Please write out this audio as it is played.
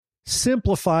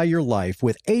Simplify your life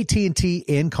with AT&T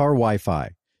in-car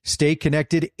Wi-Fi. Stay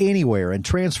connected anywhere and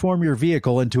transform your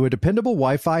vehicle into a dependable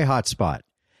Wi-Fi hotspot.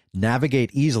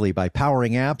 Navigate easily by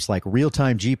powering apps like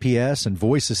real-time GPS and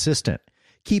voice assistant.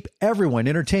 Keep everyone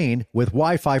entertained with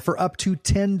Wi-Fi for up to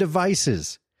 10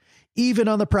 devices. Even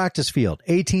on the practice field,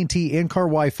 AT&T in-car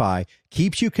Wi-Fi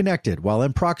keeps you connected while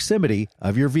in proximity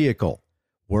of your vehicle.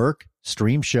 Work,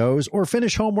 stream shows, or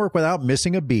finish homework without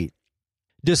missing a beat.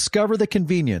 Discover the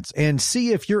convenience and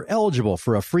see if you're eligible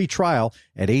for a free trial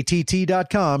at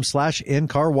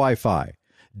att.com/in-car Wi-Fi.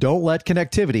 Don't let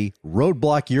connectivity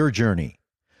roadblock your journey.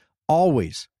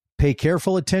 Always pay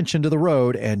careful attention to the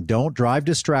road and don't drive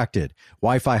distracted.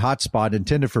 Wi-Fi hotspot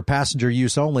intended for passenger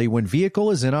use only when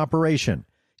vehicle is in operation.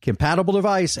 Compatible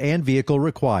device and vehicle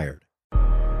required.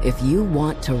 If you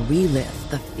want to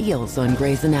relive the feels on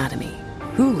Grey's Anatomy,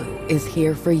 Hulu is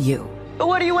here for you.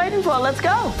 What are you waiting for? Let's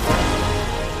go.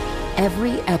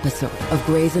 Every episode of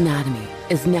Grey's Anatomy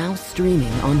is now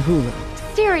streaming on Hulu.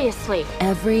 Seriously.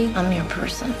 I'm your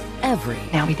person.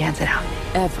 Now we dance it out.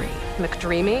 Every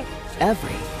McDreamy.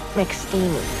 Every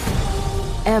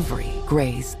McSteamy. Every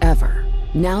Grey's ever.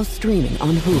 Now streaming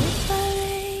on Hulu.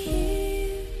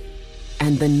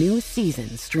 And the new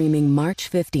season streaming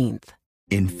March 15th.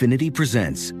 Infinity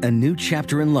presents a new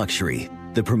chapter in luxury.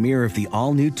 The premiere of the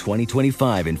all-new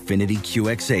 2025 Infinity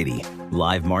QX80.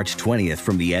 Live March 20th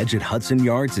from the Edge at Hudson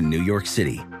Yards in New York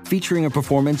City. Featuring a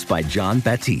performance by John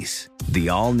Batiste. The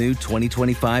all-new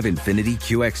 2025 Infinity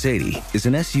QX80 is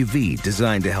an SUV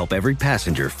designed to help every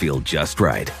passenger feel just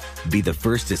right. Be the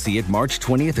first to see it March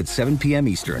 20th at 7 p.m.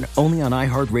 Eastern, only on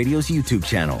iHeartRadio's YouTube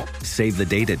channel. Save the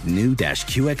date at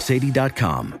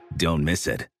new-QX80.com. Don't miss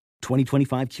it.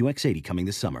 2025 QX80 coming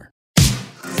this summer.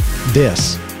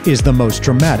 This is the most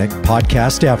dramatic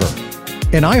podcast ever.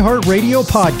 An iHeartRadio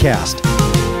podcast.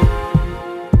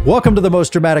 Welcome to the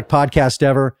most dramatic podcast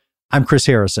ever. I'm Chris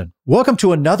Harrison. Welcome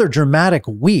to another dramatic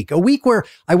week, a week where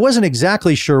I wasn't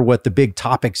exactly sure what the big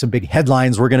topics and big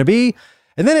headlines were going to be.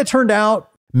 And then it turned out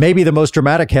maybe the most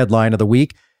dramatic headline of the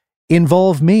week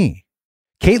involved me.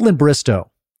 Kaitlyn Bristowe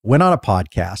went on a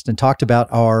podcast and talked about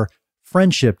our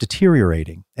friendship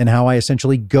deteriorating and how I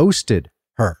essentially ghosted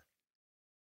her.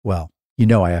 Well, you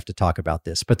know I have to talk about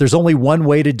this, but there's only one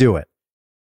way to do it.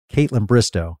 Kaitlyn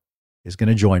Bristowe is going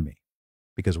to join me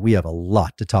because we have a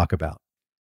lot to talk about.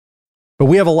 But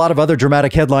we have a lot of other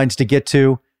dramatic headlines to get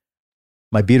to.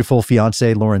 My beautiful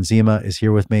fiance, Lauren Zima, is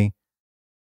here with me.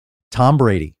 Tom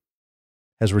Brady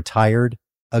has retired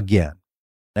again.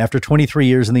 After 23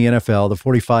 years in the NFL, the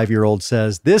 45-year-old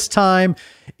says, this time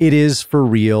it is for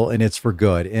real and it's for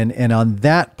good. And on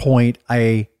that point,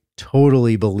 I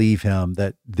totally believe him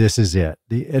that this is it.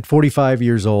 At 45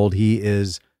 years old, he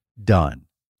is done.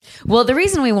 Well, the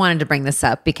reason we wanted to bring this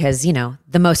up, because, you know,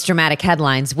 the most dramatic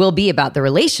headlines will be about the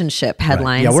relationship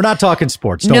headlines. Right. Yeah, we're not talking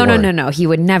sports. Don't worry. No. He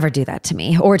would never do that to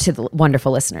me or to the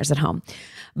wonderful listeners at home.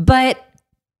 But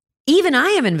even I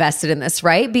am invested in this,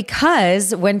 right?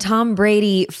 Because when Tom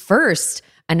Brady first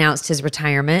announced his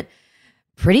retirement,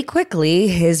 pretty quickly,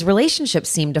 his relationship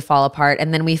seemed to fall apart.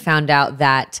 And then we found out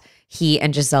that he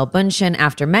and Gisele Bündchen,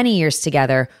 after many years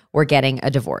together, were getting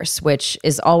a divorce, which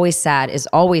is always sad, is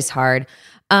always hard.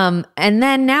 And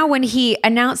then now when he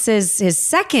announces his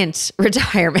second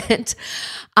retirement,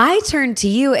 I turned to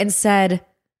you and said,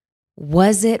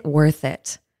 was it worth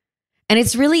it? And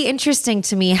it's really interesting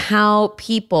to me how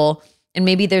people, and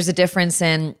maybe there's a difference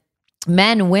in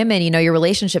men, women, you know, your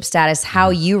relationship status, how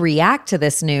you react to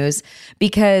this news.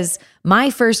 Because my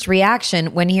first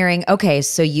reaction when hearing, okay,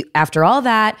 so you, after all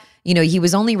that, you know, he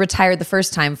was only retired the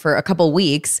first time for a couple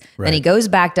weeks. Right. Then he goes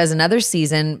back, does another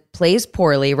season, plays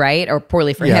poorly, right? Or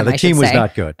poorly for him, I should say. Yeah, the team was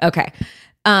not good. Okay.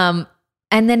 And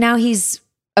then now he's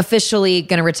officially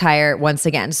going to retire once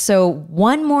again. So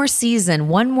one more season,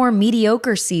 one more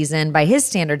mediocre season by his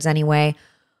standards anyway.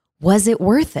 Was it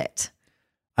worth it?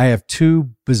 I have two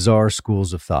bizarre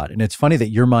schools of thought. And it's funny that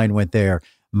your mind went there.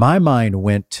 My mind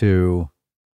went to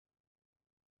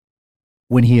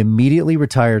when he immediately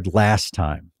retired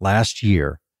last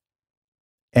year,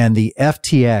 and the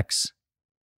FTX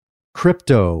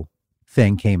crypto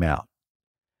thing came out.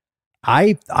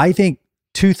 I think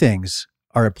two things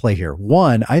are at play here.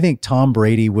 One, I think Tom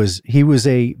Brady was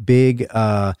a big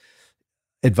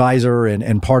advisor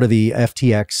and part of the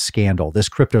FTX scandal, this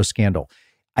crypto scandal.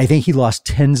 I think he lost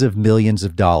tens of millions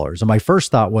of dollars. And my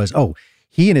first thought was,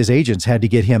 he and his agents had to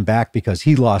get him back because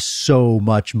he lost so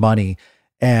much money.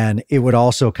 And it would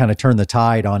also kind of turn the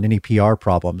tide on any PR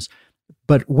problems.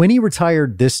 But when he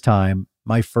retired this time,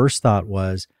 my first thought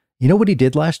was, you know what he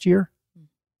did last year?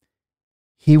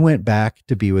 He went back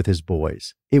to be with his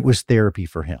boys. It was therapy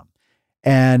for him.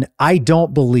 And I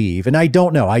don't believe, and I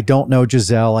don't know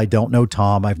Giselle, I don't know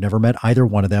Tom, I've never met either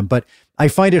one of them, but I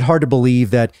find it hard to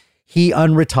believe that he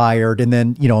unretired and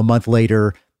then, a month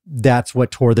later, that's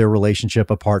what tore their relationship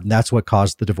apart and that's what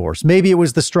caused the divorce. Maybe it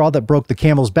was the straw that broke the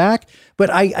camel's back, but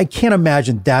I can't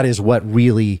imagine that is what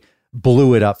really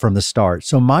blew it up from the start.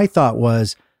 So my thought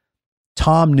was,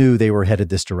 Tom knew they were headed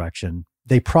this direction.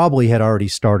 They probably had already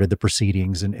started the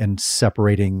proceedings and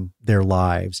separating their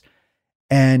lives.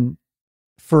 And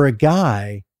for a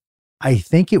guy, I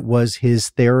think it was his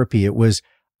therapy. It was,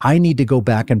 I need to go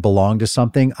back and belong to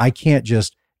something. I can't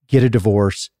just get a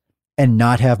divorce and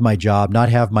not have my job, not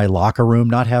have my locker room,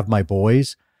 not have my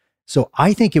boys. So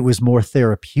I think it was more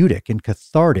therapeutic and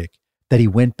cathartic that he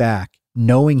went back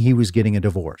knowing he was getting a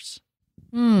divorce.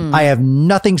 I have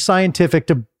nothing scientific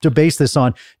to base this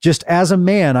on. Just as a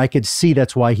man, I could see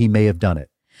that's why he may have done it.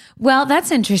 Well,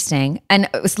 that's interesting. And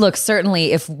look,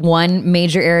 certainly if one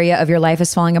major area of your life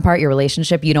is falling apart, your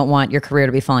relationship, you don't want your career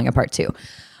to be falling apart too.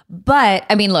 But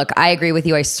I mean, look, I agree with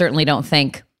you. I certainly don't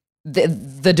think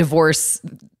the divorce,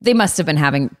 they must have been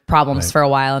having problems for a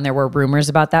while, and there were rumors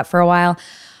about that for a while.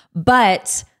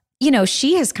 But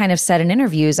she has kind of said in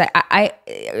interviews,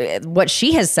 what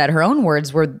she has said, her own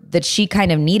words were that she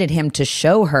kind of needed him to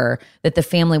show her that the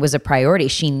family was a priority.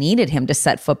 She needed him to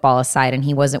set football aside, and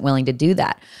he wasn't willing to do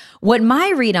that. What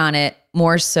my read on it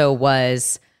more so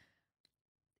was,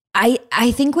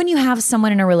 I think when you have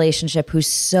someone in a relationship who's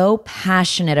so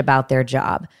passionate about their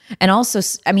job, and also,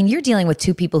 I mean, you're dealing with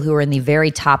two people who are in the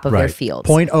very top of their fields.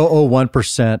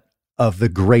 0.001% of the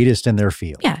greatest in their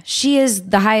field. Yeah, she is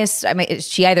the highest. I mean,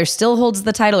 she either still holds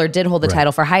the title or did hold the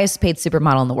title for highest paid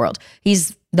supermodel in the world.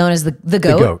 He's known as the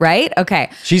GOAT, right? Okay.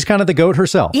 She's kind of the GOAT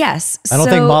herself. Yes. I don't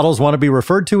think models want to be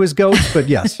referred to as GOATs, but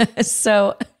yes.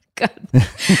 So,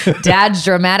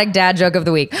 dramatic dad joke of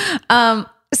the week.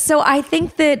 So I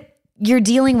think that you're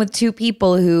dealing with two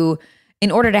people who,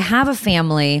 in order to have a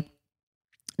family,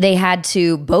 they had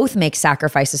to both make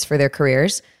sacrifices for their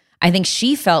careers. I think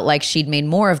she felt like she'd made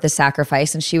more of the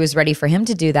sacrifice and she was ready for him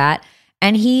to do that.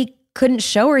 And he couldn't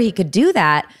show her he could do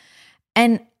that.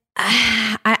 And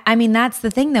I mean, that's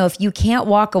the thing though. If you can't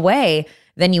walk away,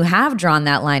 then you have drawn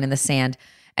that line in the sand.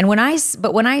 And when I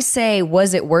say,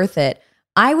 was it worth it?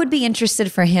 I would be interested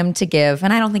for him to give,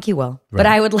 and I don't think he will, but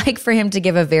I would like for him to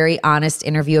give a very honest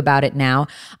interview about it now.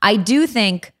 I do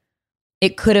think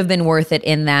it could have been worth it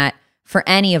in that for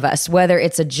any of us, whether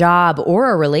it's a job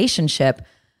or a relationship,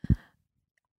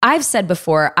 I've said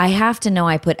before, I have to know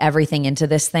I put everything into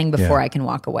this thing before I can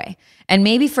walk away. And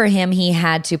maybe for him, he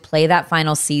had to play that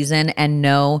final season and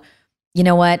know, you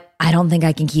know what? I don't think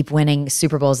I can keep winning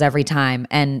Super Bowls every time.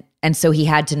 And so he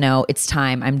had to know it's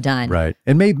time. I'm done. Right.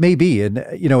 And maybe, and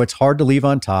it's hard to leave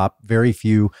on top. Very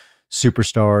few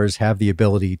superstars have the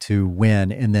ability to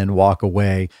win and then walk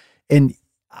away. And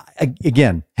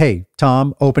again, hey,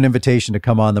 Tom, open invitation to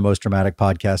come on the most dramatic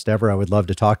podcast ever. I would love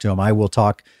to talk to him. I will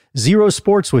talk zero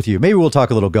sports with you. Maybe we'll talk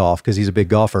a little golf because he's a big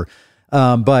golfer.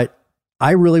 But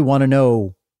I really want to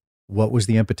know, what was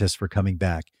the impetus for coming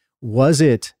back? Was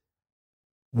it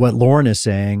what Lauren is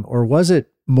saying, or was it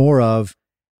more of,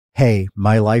 hey,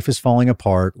 my life is falling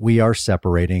apart. We are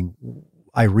separating.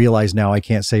 I realize now I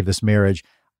can't save this marriage.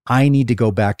 I need to go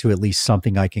back to at least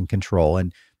something I can control.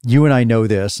 And you and I know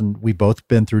this, and we've both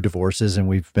been through divorces, and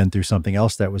we've been through something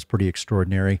else that was pretty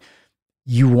extraordinary.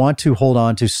 You want to hold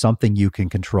on to something you can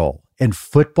control. And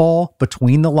football,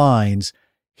 between the lines,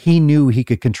 he knew he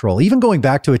could control. Even going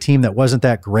back to a team that wasn't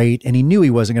that great, and he knew he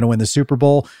wasn't going to win the Super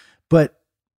Bowl, but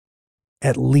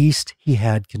at least he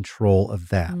had control of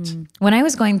that. When I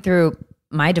was going through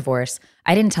my divorce,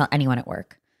 I didn't tell anyone at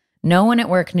work. No one at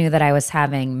work knew that I was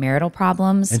having marital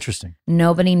problems. Interesting.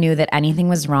 Nobody knew that anything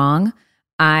was wrong.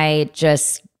 I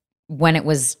just, when it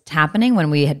was happening,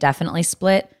 when we had definitely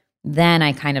split, then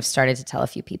I kind of started to tell a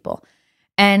few people.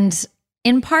 And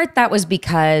in part that was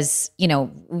because,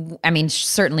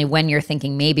 certainly when you're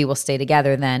thinking maybe we'll stay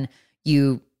together, then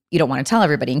you don't want to tell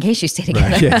everybody in case you stay together.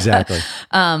 Right, yeah, exactly.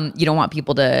 You don't want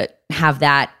people to have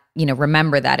that,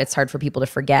 remember that. It's hard for people to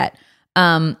forget.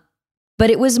 But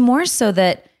it was more so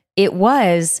that I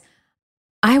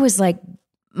was like,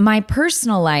 my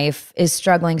personal life is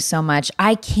struggling so much.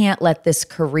 I can't let this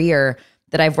career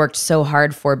that I've worked so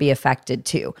hard for be affected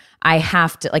too. I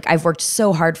have to, I've worked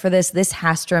so hard for this. This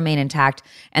has to remain intact.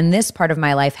 And this part of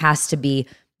my life has to be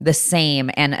the same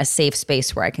and a safe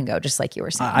space where I can go, just like you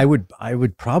were saying. I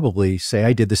would probably say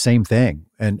I did the same thing.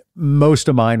 And most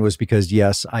of mine was because,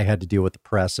 yes, I had to deal with the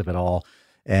press of it all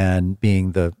and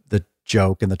being the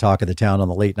joke and the talk of the town on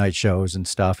the late night shows and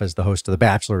stuff as the host of The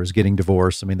Bachelor is getting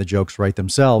divorced. I mean, the jokes write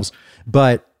themselves.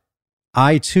 But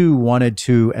I too wanted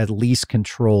to at least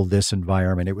control this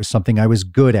environment. It was something I was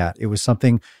good at. It was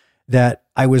something that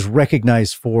I was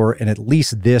recognized for. And at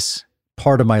least this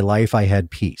part of my life, I had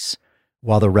peace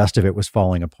while the rest of it was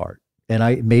falling apart.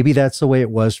 And maybe that's the way it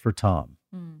was for Tom.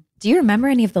 Do you remember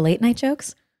any of the late night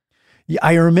jokes? Yeah,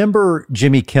 I remember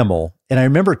Jimmy Kimmel, and I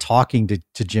remember talking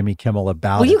to Jimmy Kimmel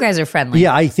about Well, it. you guys are friendly.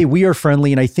 Yeah, I think we are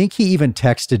friendly. And I think he even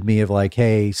texted me of like,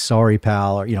 hey, sorry,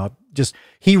 pal. Or, just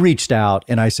he reached out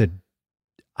and I said,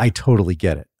 I totally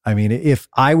get it. I mean, if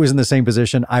I was in the same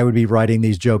position, I would be writing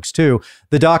these jokes too.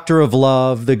 The doctor of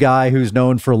love, the guy who's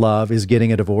known for love is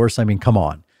getting a divorce. I mean, come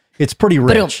on. It's pretty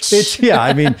rich.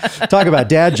 Talk about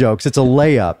dad jokes. It's a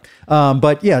layup.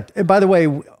 But yeah, and by the way,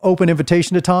 open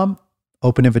invitation to Tom,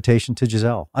 open invitation to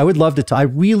Giselle. I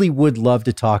really would love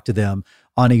to talk to them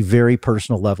on a very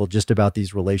personal level, just about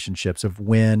these relationships of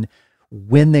when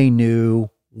they knew,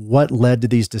 what led to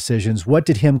these decisions, what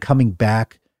did him coming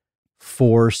back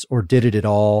force, or did it at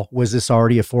all? Was this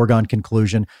already a foregone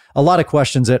conclusion? A lot of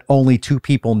questions that only two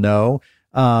people know.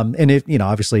 And if,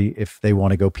 obviously if they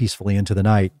want to go peacefully into the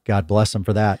night, God bless them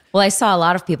for that. Well, I saw a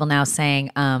lot of people now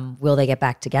saying, will they get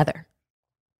back together?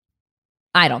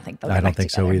 I don't think they'll get back together. I don't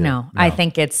think so either. No, I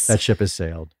think that ship has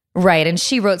sailed. Right. And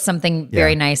she wrote something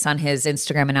very nice on his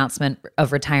Instagram announcement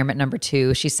of retirement number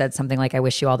 2. She said something like, I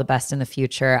wish you all the best in the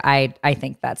future. I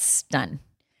think that's done.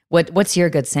 What's your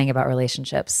good saying about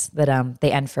relationships, that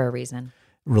they end for a reason?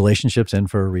 Relationships end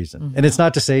for a reason. Mm-hmm. And it's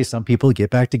not to say some people get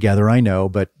back together, I know,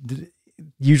 but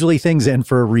usually things end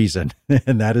for a reason.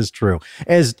 And that is true,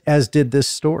 as did this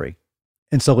story.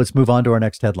 And so let's move on to our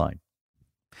next headline.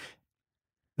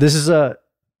 This is a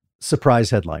surprise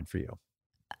headline for you.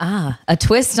 A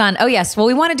twist on, oh yes. Well,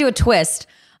 we want to do a twist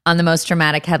on the most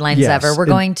dramatic headlines ever. We're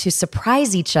going to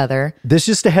surprise each other. This is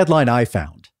just a headline I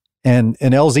found. And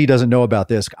LZ doesn't know about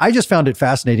this. I just found it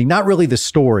fascinating. Not really the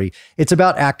story. It's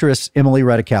about actress Emily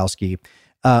Ratajkowski.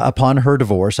 Upon her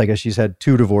divorce, I guess she's had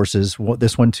 2 divorces,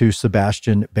 this one to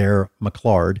Sebastian Bear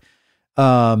McClard.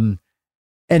 And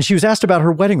she was asked about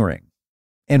her wedding ring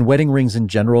and wedding rings in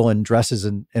general and dresses.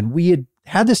 And we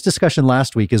had this discussion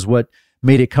last week, is what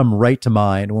made it come right to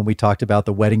mind when we talked about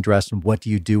the wedding dress and what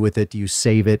do you do with it? Do you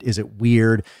save it? Is it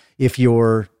weird if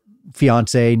your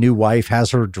fiance, new wife,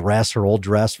 has her old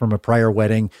dress from a prior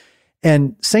wedding?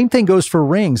 And same thing goes for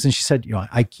rings. And she said,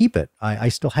 I keep it. I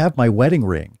still have my wedding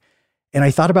ring. And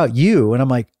I thought about you, and I'm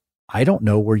like, I don't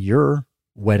know where your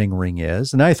wedding ring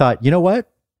is. And I thought, you know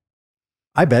what?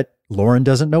 I bet Lauren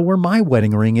doesn't know where my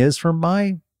wedding ring is from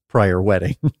my prior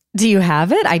wedding. Do you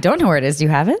have it? I don't know where it is. Do you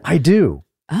have it? I do.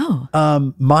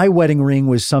 Oh. My wedding ring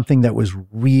was something that was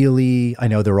really, I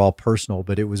know they're all personal,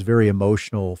 but it was very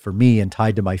emotional for me and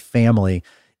tied to my family.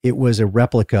 It was a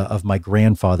replica of my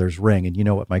grandfather's ring. And you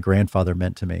know what my grandfather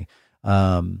meant to me.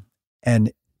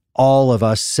 And all of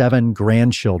us 7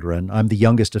 grandchildren, I'm the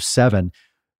youngest of 7.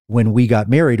 When we got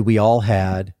married, we all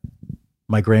had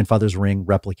my grandfather's ring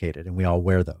replicated, and we all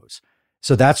wear those.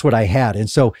 So that's what I had. And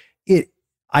so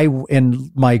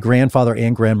and my grandfather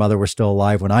and grandmother were still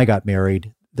alive when I got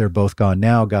married. They're both gone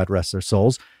now, God rest their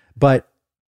souls. But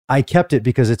I kept it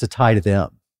because it's a tie to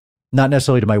them. Not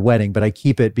necessarily to my wedding, but I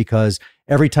keep it because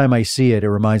every time I see it, it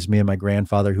reminds me of my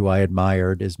grandfather, who I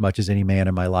admired as much as any man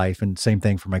in my life. And same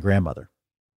thing for my grandmother.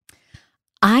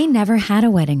 I never had a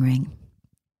wedding ring.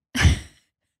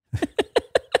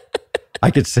 I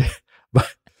could say,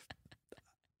 but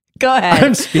go ahead.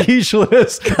 I'm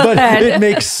speechless, but it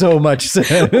makes so much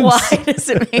sense. Why does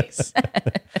it make sense?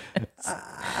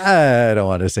 I don't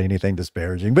want to say anything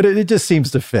disparaging, but it just seems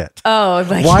to fit. Oh,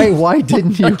 like why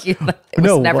didn't you? Like it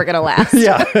was never going to last.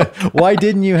 Yeah. Why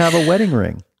didn't you have a wedding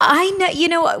ring? I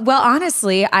know, well,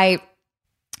 honestly, I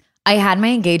had my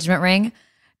engagement ring,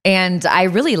 and I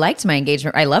really liked my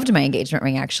engagement. I loved my engagement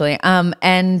ring, actually.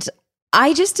 And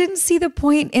I just didn't see the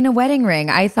point in a wedding ring.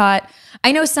 I thought,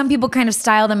 I know some people kind of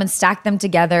style them and stack them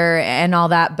together and all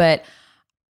that, but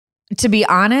to be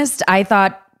honest, I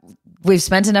thought, we've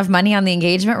spent enough money on the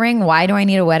engagement ring. Why do I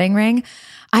need a wedding ring?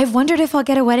 I've wondered if I'll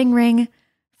get a wedding ring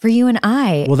for you and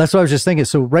I. Well, that's what I was just thinking.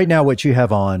 So right now, what you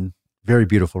have on, very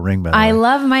beautiful ring, by the way. I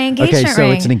love my engagement ring. Okay,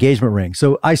 so it's an engagement ring.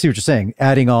 So I see what you're saying,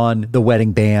 adding on the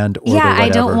wedding band or the whatever. I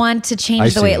don't want to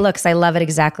change the way it looks. I love it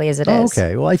exactly as it is.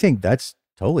 Okay, well, I think that's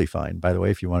totally fine. By the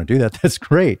way, if you want to do that, that's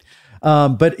great.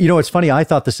 But it's funny. I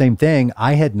thought the same thing.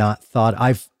 I had not thought,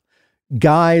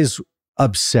 guys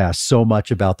obsess so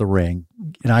much about the ring,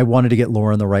 and I wanted to get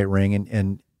Lauren the right ring.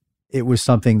 And it was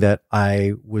something that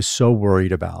I was so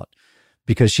worried about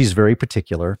because she's very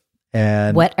particular.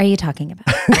 And what are you talking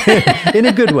about? In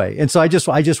a good way. And so I just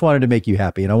wanted to make you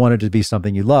happy, and I wanted it to be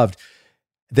something you loved.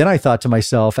 then I thought to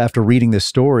myself, after reading this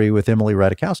story with Emily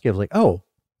Ratajkowski, I was like, oh,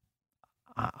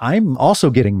 I'm also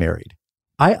getting married.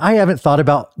 I haven't thought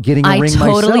about getting a ring myself.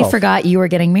 I totally forgot you were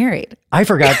getting married. I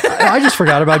just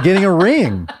forgot about getting a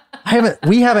ring.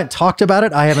 We haven't talked about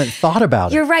it. I haven't thought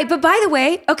about it. You're right. But by the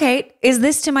way, okay, is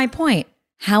this to my point?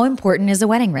 How important is a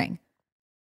wedding ring?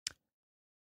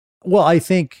 Well, I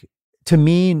think to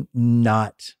me,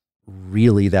 not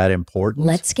really that important.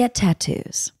 Let's get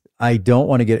tattoos. I don't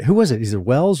want to get, who was it? Is it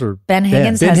Wells or Ben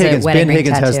Higgins? Ben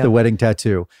Higgins has the wedding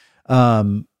tattoo.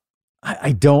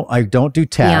 I don't do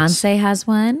tats. Beyonce has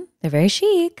one. They're very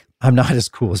chic. I'm not as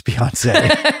cool as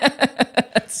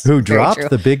Beyonce, who dropped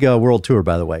the big world tour,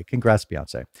 by the way. Congrats,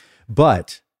 Beyonce.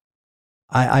 But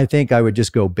I think I would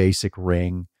just go basic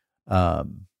ring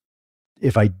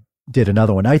if I did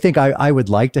another one. I think I would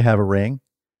like to have a ring.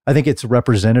 I think it's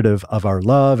representative of our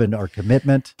love and our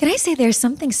commitment. Can I say there's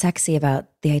something sexy about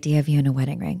the idea of you in a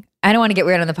wedding ring? I don't want to get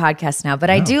weird on the podcast now, but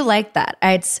I do like that.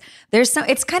 It's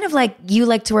kind of like you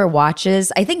like to wear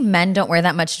watches. I think men don't wear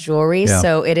that much jewelry,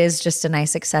 so it is just a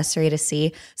nice accessory to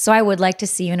see. So I would like to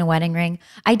see you in a wedding ring.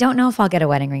 I don't know if I'll get a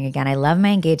wedding ring again. I love my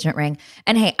engagement ring.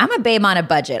 And hey, I'm a babe on a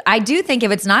budget. I do think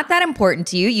if it's not that important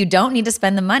to you, you don't need to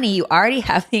spend the money. You already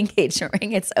have the engagement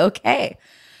ring. It's okay.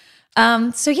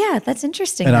 So yeah, that's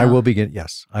interesting. And I will begin.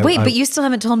 Yes. But you still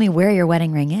haven't told me where your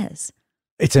wedding ring is.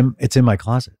 It's in my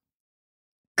closet.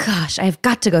 Gosh, I've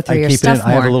got to go through your stuff more.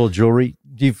 I have a little jewelry.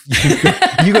 You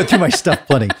go through my stuff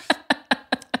plenty.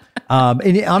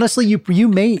 And honestly, you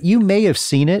may have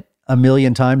seen it a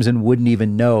million times and wouldn't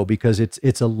even know because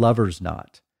it's a lover's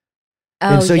knot.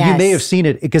 And so you may have seen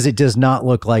it because it does not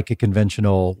look like a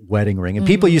conventional wedding ring. And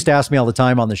people used to ask me all the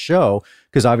time on the show,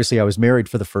 because obviously I was married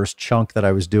for the first chunk that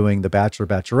I was doing the Bachelor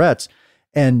Bachelorettes.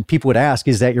 And people would ask,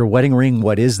 is that your wedding ring?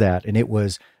 What is that? And it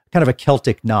was kind of a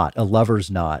Celtic knot, a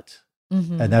lover's knot.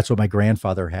 Mm-hmm. And that's what my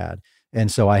grandfather had. And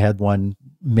so I had one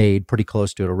made pretty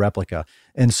close to it, a replica.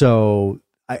 And so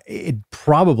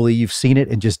probably you've seen it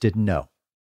and just didn't know.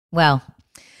 Well,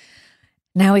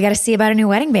 now we got to see about a new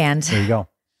wedding band. There you go.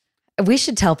 We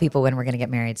should tell people when we're going to get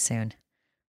married soon.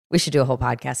 We should do a whole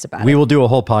podcast about it. We will do a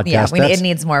whole podcast. Yeah, it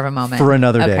needs more of a moment. For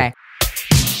another day. Okay.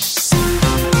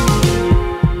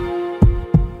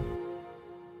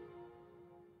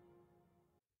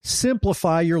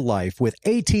 Simplify your life with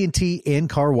AT&T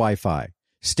in-car Wi-Fi.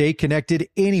 Stay connected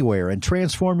anywhere and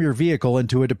transform your vehicle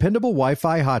into a dependable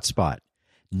Wi-Fi hotspot.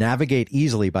 Navigate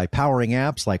easily by powering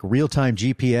apps like real-time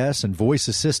GPS and voice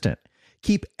assistant.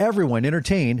 Keep everyone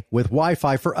entertained with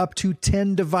Wi-Fi for up to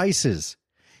 10 devices.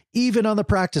 Even on the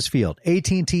practice field,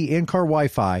 AT&T in-car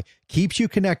Wi-Fi keeps you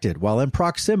connected while in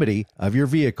proximity of your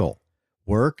vehicle.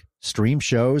 Work, stream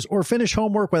shows, or finish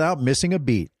homework without missing a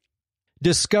beat.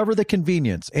 Discover the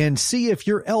convenience and see if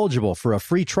you're eligible for a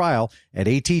free trial at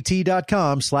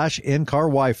att.com/in-car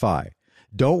Wi-Fi.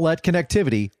 Don't let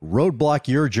connectivity roadblock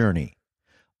your journey.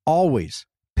 Always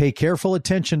pay careful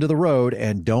attention to the road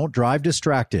and don't drive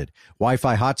distracted.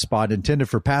 Wi-Fi hotspot intended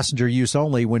for passenger use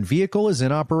only when vehicle is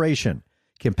in operation.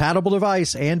 Compatible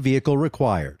device and vehicle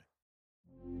required.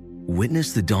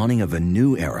 Witness the dawning of a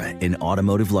new era in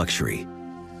automotive luxury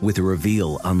with a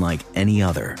reveal unlike any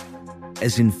other.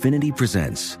 As Infiniti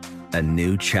presents a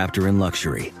new chapter in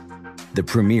luxury, the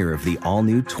premiere of the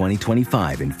all-new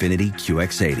 2025 Infiniti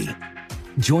QX80.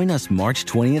 Join us March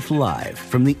 20th live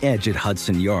from the Edge at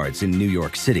Hudson Yards in New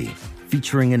York City,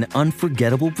 featuring an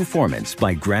unforgettable performance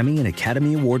by Grammy and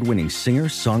Academy Award-winning singer,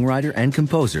 songwriter, and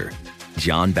composer,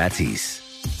 Jon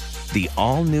Batiste. The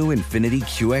all-new Infiniti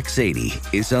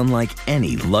QX80 is unlike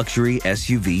any luxury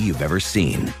SUV you've ever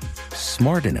seen.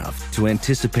 Smart enough to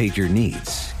anticipate your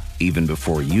needs, even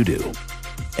before you do.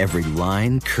 Every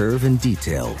line, curve, and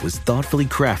detail was thoughtfully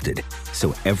crafted,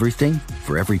 so everything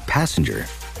for every passenger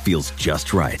feels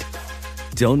just right.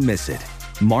 Don't miss it.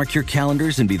 Mark your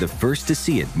calendars and be the first to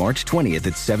see it March 20th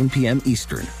at 7 p.m.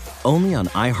 Eastern, only on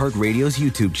iHeartRadio's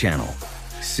YouTube channel.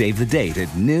 Save the date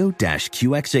at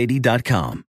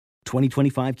new-QX80.com.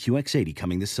 2025 QX80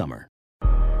 coming this summer.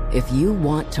 If you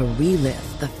want to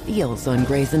relive the feels on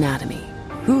Grey's Anatomy,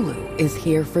 Hulu is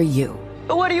here for you.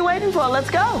 What are you waiting for?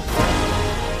 Let's go.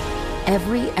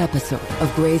 Every episode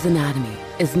of Grey's Anatomy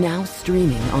is now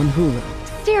streaming on Hulu.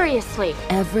 Seriously.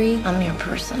 I'm your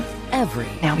person.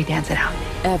 Now we dance it out.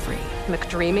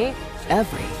 McDreamy.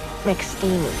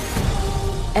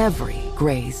 McSteamy. Every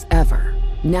Grey's ever.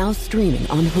 Now streaming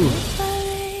on Hulu.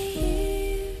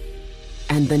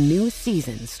 And the new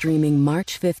season streaming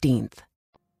March 15th.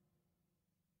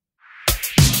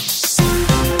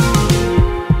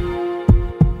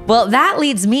 Well, that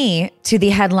leads me to the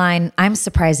headline I'm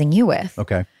surprising you with.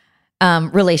 Okay.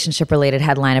 relationship-related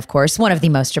headline, of course, one of the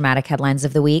most dramatic headlines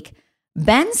of the week.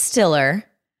 Ben Stiller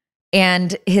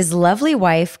and his lovely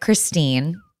wife,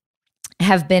 Christine,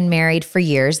 have been married for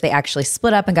years. They actually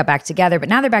split up and got back together, but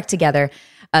now they're back together.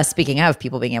 Speaking of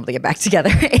people being able to get back together.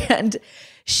 And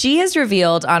she has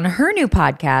revealed on her new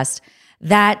podcast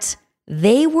that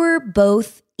they were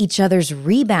both each other's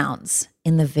rebounds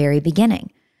in the very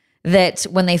beginning. That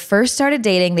when they first started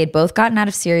dating, they'd both gotten out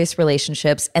of serious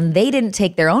relationships and they didn't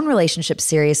take their own relationship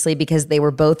seriously because they were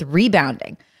both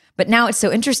rebounding. But now it's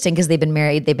so interesting because they've been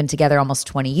married, they've been together almost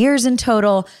 20 years in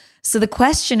total. So the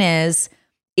question is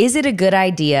it a good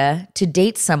idea to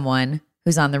date someone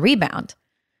who's on the rebound?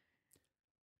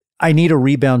 I need a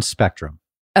rebound spectrum.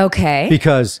 Okay.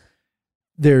 Because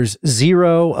there's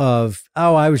zero of,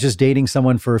 oh, I was just dating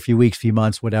someone for a few weeks, few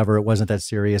months, whatever. It wasn't that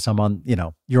serious. I'm on,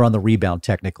 you're on the rebound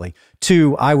technically.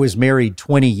 2, I was married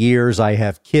 20 years. I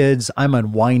have kids. I'm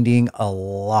unwinding a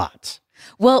lot.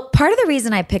 Well, part of the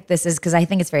reason I picked this is because I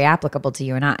think it's very applicable to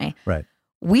you and I. Right.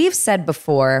 We've said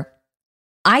before,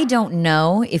 I don't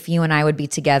know if you and I would be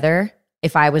together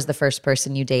if I was the first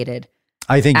person you dated.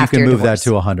 I think you can move divorce. that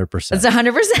to 100%. It's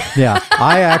 100%? Yeah.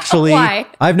 I actually, Why?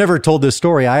 I've never told this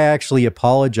story. I actually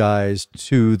apologized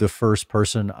to the first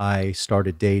person I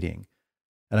started dating.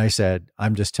 And I said,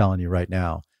 I'm just telling you right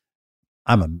now,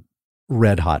 I'm a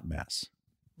red hot mess.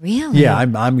 Really? Yeah,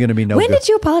 I'm going to be no When good. did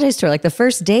you apologize to her? Like the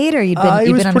first date, or you'd been?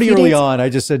 It was been pretty on a few early dates? on. I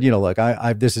just said, look,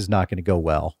 I this is not going to go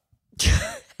well.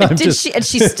 And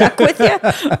she stuck with you?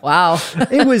 Wow.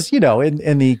 It was,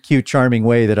 in the cute, charming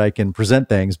way that I can present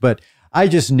things. But I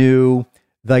just knew,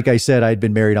 like I said, I'd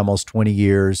been married almost 20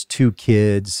 years, 2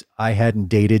 kids. I hadn't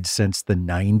dated since the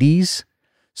 90s.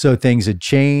 So things had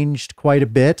changed quite a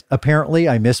bit. Apparently,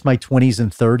 I missed my 20s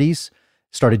and 30s,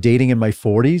 started dating in my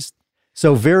 40s.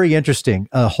 So very interesting.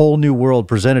 A whole new world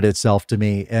presented itself to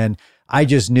me. And I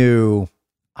just knew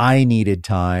I needed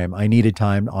time. I needed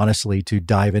time, honestly, to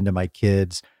dive into my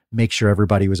kids, make sure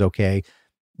everybody was okay.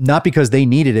 Not because they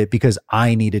needed it, because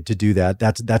I needed to do that.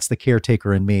 That's the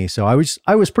caretaker in me. So I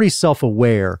was pretty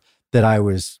self-aware that I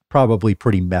was probably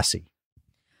pretty messy.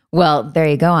 Well, there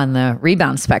you go on the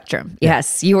rebound spectrum.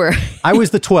 Yes, you were. I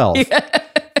was the 12.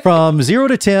 From 0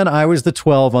 to 10, I was the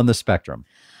 12 on the spectrum.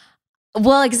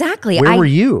 Well, exactly. Where were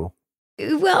you?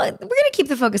 Well, we're going to keep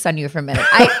the focus on you for a minute.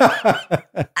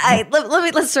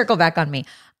 Let's circle back on me.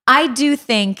 I do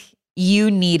think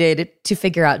you needed to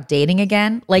figure out dating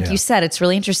again. Like you said, it's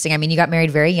really interesting. I mean, you got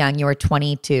married very young. You were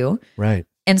 22. Right.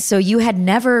 And so you had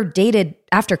never dated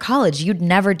after college. You'd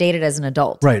never dated as an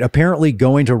adult. Right. Apparently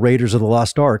going to Raiders of the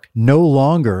Lost Ark, no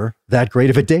longer that great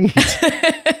of a date.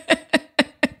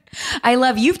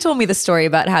 You've told me the story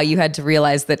about how you had to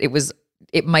realize that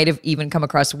it might have even come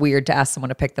across weird to ask someone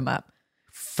to pick them up.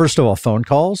 First of all, phone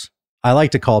calls. I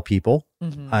like to call people.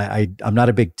 Mm-hmm. I'm not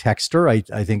a big texter.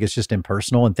 I think it's just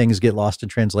impersonal and things get lost in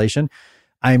translation.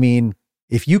 I mean,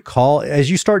 if you call,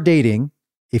 as you start dating,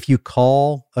 if you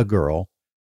call a girl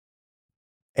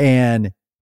and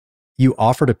you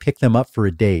offer to pick them up for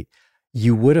a date,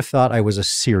 you would have thought I was a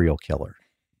serial killer.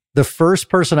 The first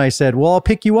person I said, well, I'll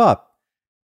pick you up.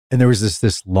 And there was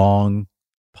this long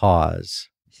pause.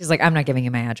 She's like, I'm not giving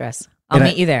you my address. I'll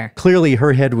meet you there. Clearly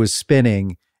her head was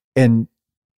spinning and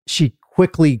she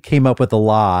quickly came up with a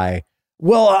lie.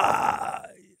 Well,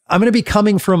 I'm going to be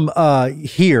coming from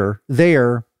here,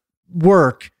 there,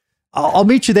 work. I'll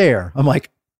meet you there. I'm like,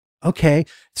 okay.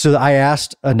 So I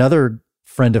asked another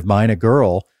friend of mine, a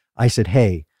girl, I said,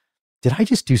 hey, did I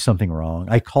just do something wrong?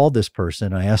 I called this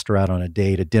person. I asked her out on a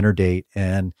dinner date,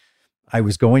 and I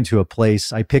was going to a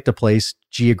place. I picked a place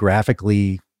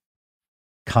geographically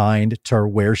kind to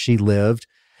where she lived.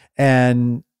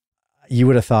 And you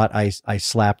would have thought I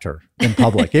slapped her in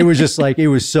public. It was just like, it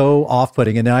was so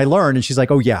off-putting. And then I learned, and she's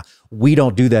like, oh yeah, we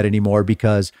don't do that anymore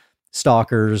because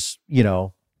stalkers,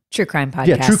 True crime podcast.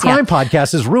 Yeah, true crime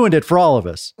podcast has ruined it for all of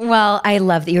us. Well, I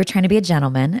love that you were trying to be a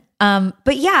gentleman.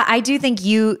 But yeah, I do think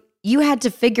you had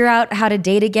to figure out how to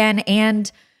date again.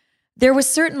 And there was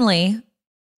certainly,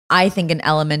 I think, an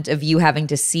element of you having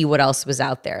to see what else was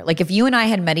out there. Like if you and I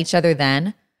had met each other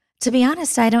then, to be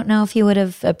honest, I don't know if you would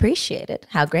have appreciated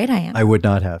how great I am. I would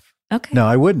not have. Okay. No,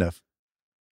 I wouldn't have.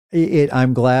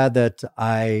 I'm glad that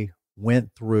I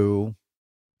went through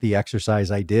the exercise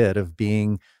I did of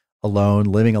being alone,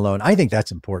 living alone. I think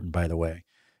that's important, by the way.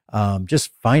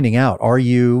 Just finding out, are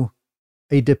you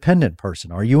a dependent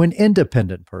person? Are you an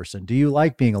independent person? Do you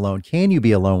like being alone? Can you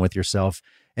be alone with yourself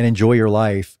and enjoy your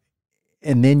life?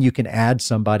 And then you can add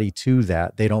somebody to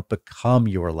that. They don't become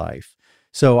your life.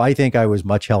 So I think I was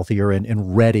much healthier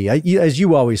and ready. As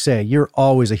you always say, you're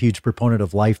always a huge proponent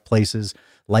of life places,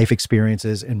 life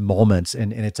experiences, and moments.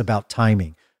 And it's about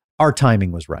timing. Our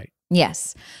timing was right.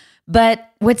 Yes.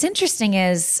 But what's interesting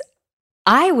is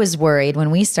I was worried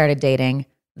when we started dating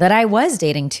that I was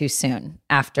dating too soon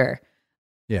after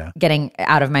getting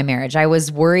out of my marriage. I was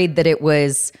worried that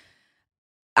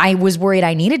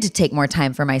I needed to take more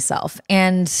time for myself.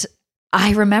 And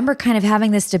I remember kind of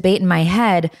having this debate in my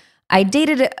head. I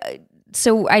dated,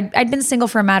 so I'd been single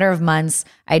for a matter of months.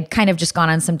 I'd kind of just gone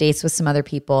on some dates with some other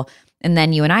people. And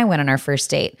then you and I went on our first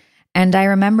date. And I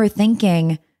remember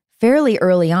thinking fairly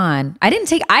early on,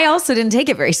 I also didn't take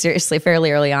it very seriously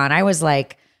fairly early on. I was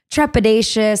like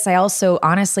trepidatious. I also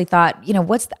honestly thought,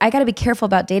 I got to be careful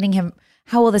about dating him.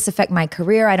 How will this affect my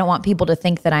career? I don't want people to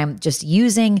think that I'm just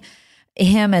using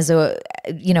him as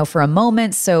for a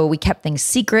moment. So we kept things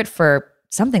secret for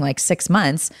something like 6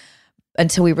 months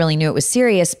until we really knew it was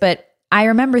serious. But I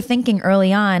remember thinking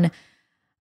early on,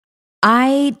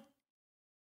 I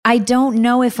don't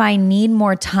know if I need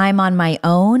more time on my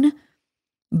own,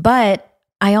 but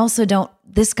I also don't,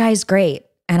 this guy's great.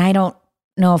 And I don't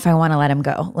know if I want to let him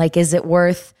go. Like, is it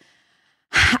worth,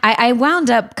 I wound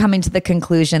up coming to the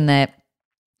conclusion that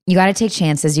you got to take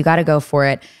chances. You got to go for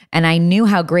it. And I knew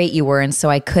how great you were. And so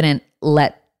I couldn't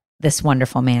let this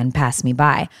wonderful man pass me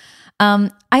by.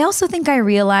 I also think I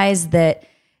realized that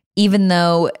even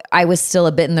though I was still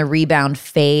a bit in the rebound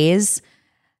phase,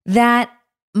 that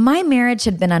my marriage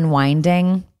had been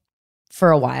unwinding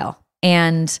for a while.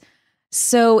 And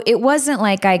so it wasn't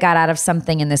like I got out of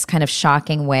something in this kind of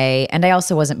shocking way. And I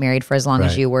also wasn't married for as long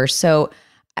as you were. So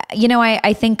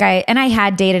I think I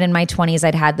had dated in my 20s.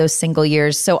 I'd had those single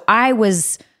years. So I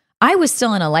was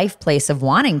still in a life place of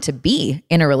wanting to be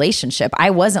in a relationship. I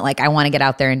wasn't like, I want to get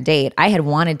out there and date. I had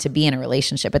wanted to be in a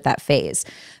relationship at that phase.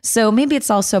 So maybe it's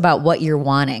also about what you're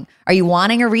wanting. Are you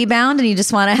wanting a rebound and you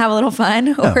just want to have a little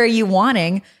fun? Or are you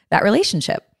wanting that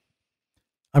relationship?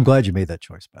 I'm glad you made that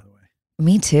choice, by the way.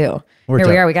 Me too. Here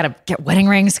we are. We got to get wedding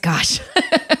rings. Gosh.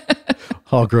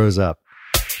 All grows up.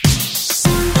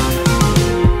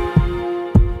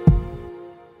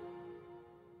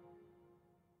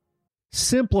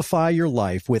 Simplify your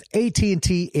life with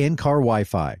AT&T in-car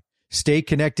Wi-Fi. Stay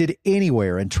connected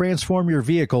anywhere and transform your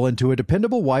vehicle into a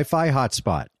dependable Wi-Fi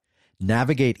hotspot.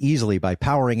 Navigate easily by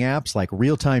powering apps like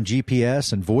real-time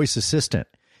GPS and voice assistant.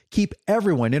 Keep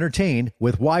everyone entertained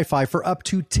with Wi-Fi for up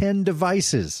to 10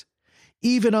 devices.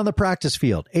 Even on the practice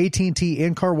field, AT&T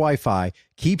in-car Wi-Fi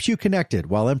keeps you connected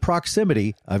while in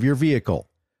proximity of your vehicle.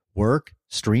 Work,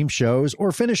 stream shows,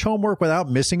 or finish homework without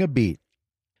missing a beat.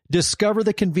 Discover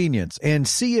the convenience and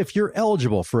see if you're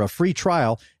eligible for a free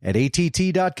trial at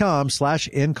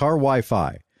att.com/in-car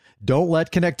Wi-Fi. Don't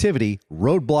let connectivity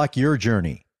roadblock your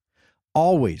journey.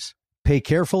 Always pay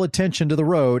careful attention to the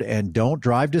road and don't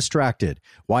drive distracted.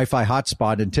 Wi-Fi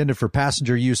hotspot intended for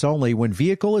passenger use only when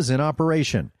vehicle is in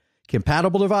operation.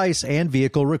 Compatible device and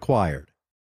vehicle required.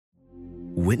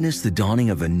 Witness the dawning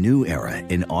of a new era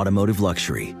in automotive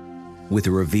luxury with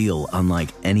a reveal unlike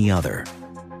any other.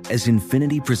 As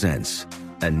Infiniti presents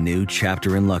a new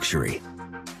chapter in luxury,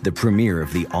 the premiere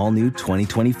of the all-new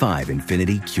 2025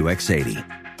 Infiniti QX80.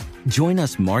 Join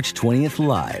us March 20th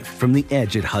live from the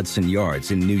Edge at Hudson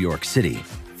Yards in New York City,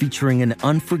 featuring an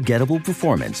unforgettable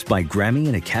performance by Grammy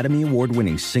and Academy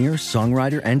Award-winning singer,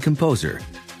 songwriter, and composer,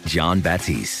 Jon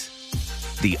Batiste.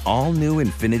 The all-new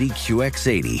Infiniti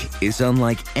QX80 is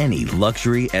unlike any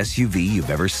luxury SUV you've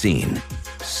ever seen.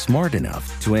 Smart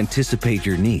enough to anticipate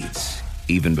your needs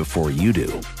even before you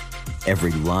do.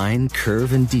 Every line,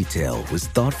 curve, and detail was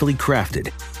thoughtfully crafted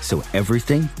so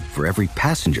everything for every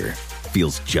passenger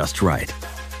feels just right.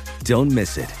 Don't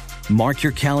miss it. Mark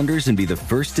your calendars and be the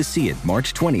first to see it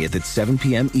March 20th at 7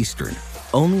 p.m. Eastern,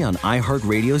 only on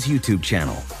iHeartRadio's YouTube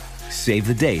channel. Save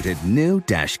the date at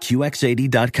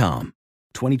new-QX80.com.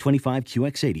 2025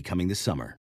 QX80 coming this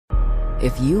summer.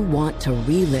 If you want to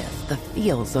relive the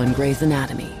feels on Grey's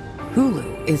Anatomy,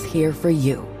 Hulu is here for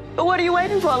you. What are you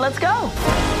waiting for? Let's go.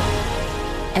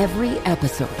 Every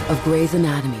episode of Grey's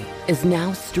Anatomy is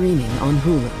now streaming on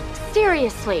Hulu.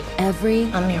 Seriously.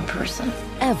 I'm your person.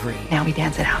 Now we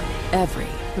dance it out.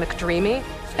 McDreamy.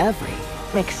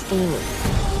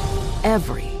 McSteamy.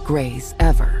 Every Grey's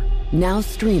ever. Now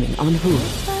streaming on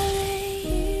Hulu.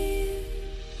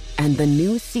 And the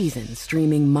new season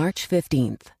streaming March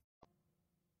 15th.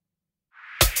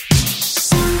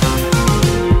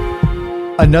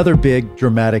 Another big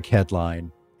dramatic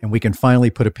headline, and we can finally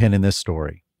put a pin in this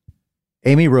story.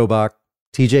 Amy Robach,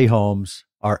 TJ Holmes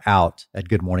are out at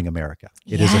Good Morning America.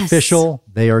 It is official.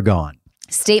 They are gone.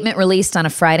 Statement released on a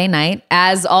Friday night,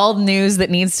 as all news that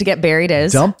needs to get buried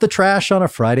is. Dump the trash on a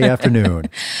Friday afternoon.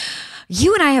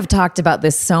 You and I have talked about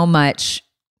this so much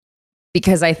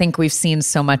because I think we've seen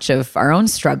so much of our own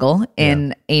struggle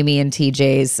in Amy and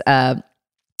TJ's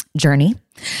journey.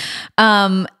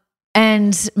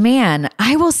 And man,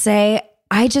 I will say,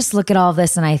 I just look at all of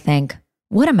this and I think,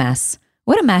 what a mess.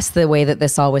 What a mess the way that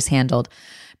this all was handled.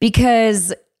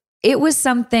 Because it was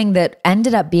something that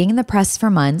ended up being in the press for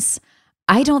months.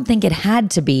 I don't think it had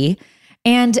to be.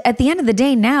 And at the end of the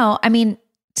day now, I mean,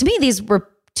 to me, these were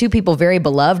two people very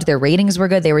beloved. Their ratings were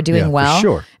good. They were doing well. For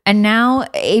sure. And now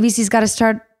ABC's got to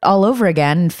start all over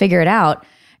again and figure it out.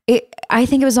 I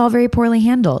think it was all very poorly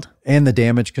handled. And the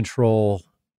damage control,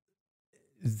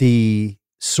 the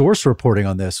source reporting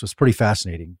on this was pretty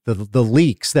fascinating. The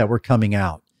leaks that were coming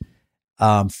out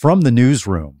from the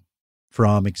newsroom,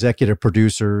 from executive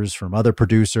producers, from other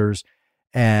producers,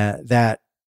 that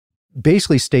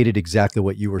basically stated exactly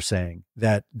what you were saying,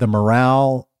 that the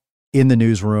morale in the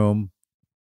newsroom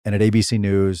and at ABC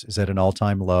News is at an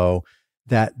all-time low,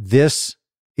 that this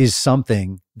is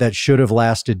something that should have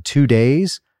lasted 2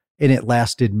 days and it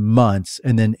lasted months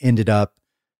and then ended up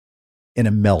in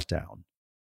a meltdown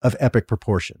of epic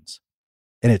proportions,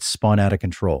 and it spun out of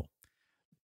control.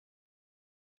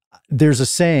 There's a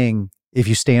saying, if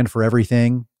you stand for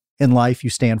everything in life, you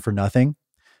stand for nothing.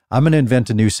 I'm going to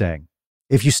invent a new saying.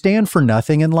 If you stand for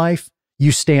nothing in life,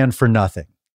 you stand for nothing.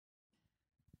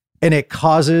 And it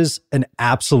causes an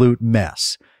absolute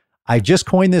mess. I just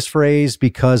coined this phrase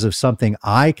because of something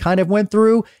I kind of went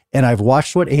through, and I've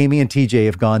watched what Amy and TJ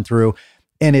have gone through.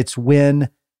 And it's when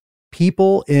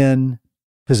people in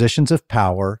positions of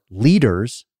power,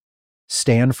 leaders,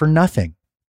 stand for nothing.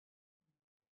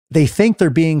 They think they're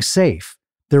being safe.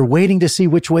 They're waiting to see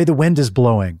which way the wind is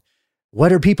blowing.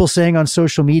 What are people saying on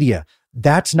social media?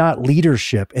 That's not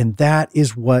leadership. And that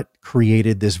is what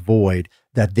created this void,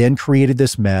 that then created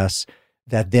this mess,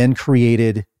 that then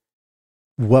created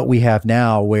what we have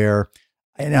now, where,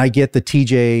 and I get the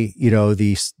TJ, you know,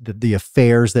 the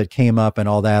affairs that came up and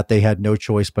all that, they had no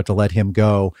choice but to let him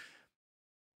go.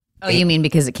 Oh, you mean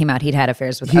because it came out he'd had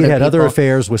affairs with other people? He had other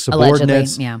affairs with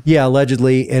subordinates. Allegedly, yeah,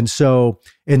 allegedly. And so,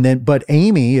 but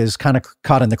Amy is kind of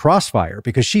caught in the crossfire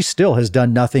because she still has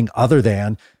done nothing other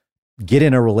than get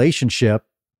in a relationship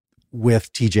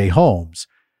with TJ Holmes.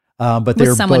 But they're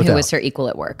with someone both who out. was her equal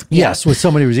at work. Yes, with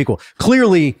someone who was equal.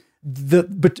 Clearly,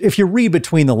 but if you read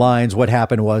between the lines, what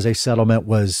happened was a settlement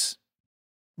was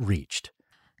reached.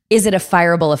 Is it a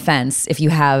fireable offense if you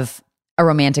have a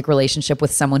romantic relationship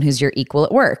with someone who's your equal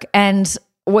at work? And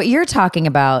what you're talking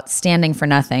about, standing for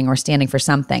nothing or standing for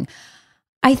something,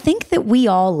 I think that we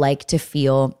all like to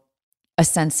feel a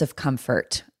sense of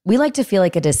comfort. We like to feel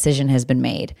like a decision has been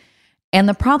made. And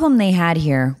the problem they had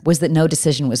here was that no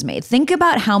decision was made. Think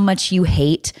about how much you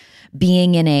hate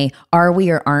being in a are we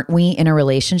or aren't we in a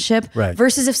relationship, right,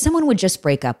 versus if someone would just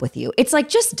break up with you. It's like,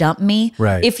 just dump me,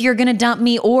 right, if you're going to dump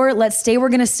me, or let's say we're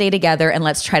going to stay together and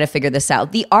let's try to figure this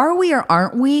out. The are we or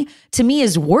aren't we, to me,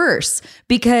 is worse,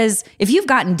 because if you've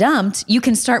gotten dumped, you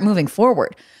can start moving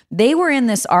forward. They were in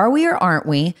this are we or aren't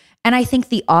we, and I think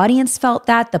the audience felt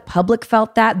that, the public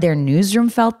felt that, their newsroom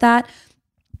felt that,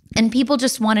 and people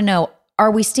just want to know,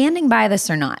 are we standing by this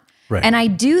or not? Right. And I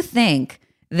do think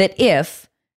that if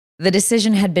the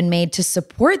decision had been made to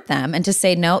support them and to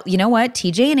say, no, you know what,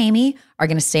 TJ and Amy are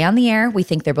going to stay on the air. We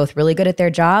think they're both really good at their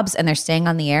jobs and they're staying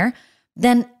on the air.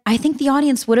 Then I think the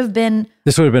audience would have been.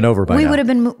 This would have been over by now. We would have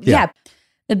been, yeah.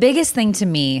 The biggest thing to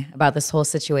me about this whole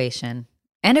situation,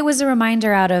 and it was a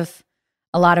reminder out of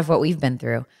a lot of what we've been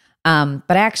through, but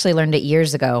I actually learned it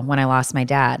years ago when I lost my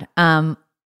dad,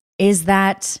 is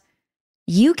that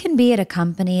you can be at a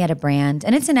company, at a brand,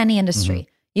 and it's in any industry.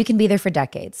 Mm-hmm. You can be there for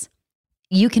decades.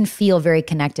 You can feel very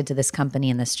connected to this company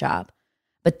and this job.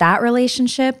 But that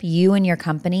relationship, you and your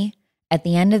company, at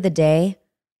the end of the day,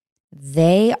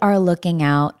 they are looking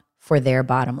out for their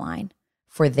bottom line,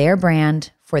 for their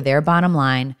brand, for their bottom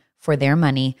line, for their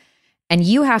money. And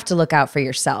you have to look out for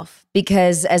yourself,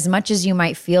 because as much as you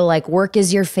might feel like work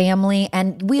is your family,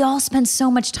 and we all spend so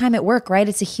much time at work, right?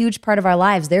 It's a huge part of our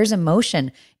lives. There's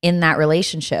emotion in that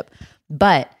relationship,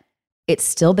 but it's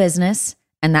still business,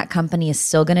 and that company is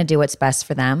still going to do what's best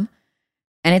for them.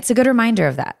 And it's a good reminder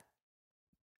of that.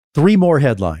 3 more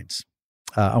headlines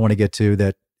I want to get to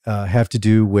that have to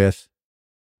do with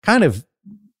kind of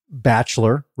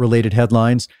Bachelor-related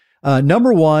headlines.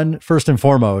 Number 1, first and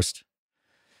foremost,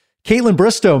 Kaitlyn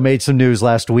Bristowe made some news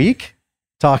last week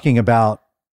talking about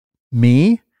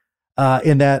me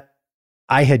in that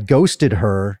I had ghosted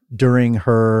her during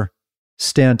her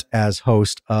stint as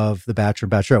host of The Bachelor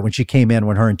and Bachelorette.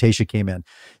 When her and Tayshia came in,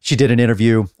 she did an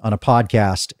interview on a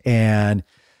podcast and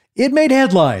it made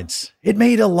headlines. It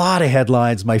made a lot of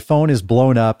headlines. My phone is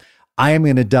blown up. I am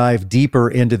going to dive deeper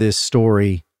into this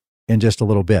story in just a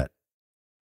little bit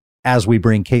as we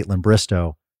bring Kaitlyn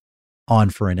Bristowe on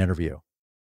for an interview.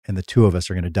 And the two of us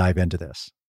are going to dive into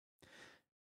this.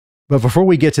 But before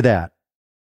we get to that,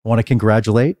 I want to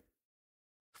congratulate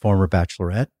former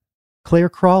Bachelorette Claire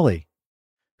Crawley,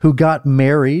 who got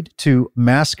married to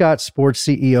Mascot Sports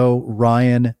CEO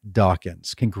Ryan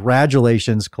Dawkins.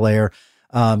 Congratulations, Claire.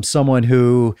 Someone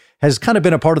who has kind of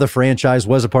been a part of the franchise,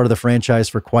 was a part of the franchise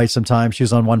for quite some time. She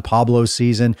was on Juan Pablo's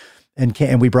season,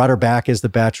 and we brought her back as the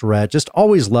Bachelorette. Just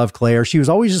always loved Claire. She was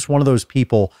always just one of those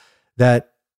people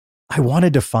that I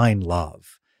wanted to find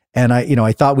love. And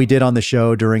I thought we did on the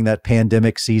show during that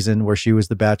pandemic season where she was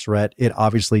the Bachelorette. It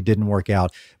obviously didn't work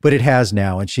out, but it has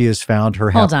now, and she has found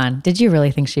her. Hold on. Did you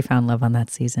really think she found love on that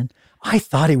season? I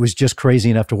thought it was just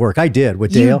crazy enough to work. I did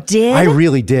with Dale. You did? I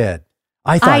really did.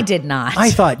 I did not.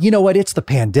 I thought, you know what? It's the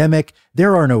pandemic.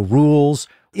 There are no rules.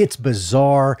 It's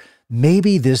bizarre.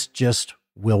 Maybe this just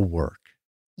will work.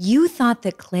 You thought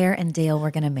that Claire and Dale were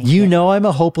going to make it. You know, I'm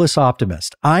a hopeless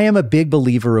optimist. I am a big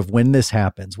believer of when this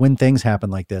happens, when things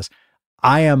happen like this,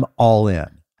 I am all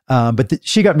in. But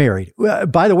she got married.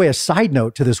 By the way, a side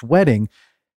note to this wedding,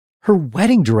 her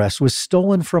wedding dress was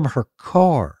stolen from her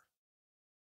car.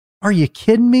 Are you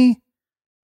kidding me?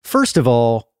 First of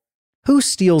all, who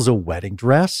steals a wedding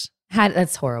dress?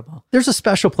 That's horrible. There's a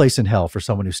special place in hell for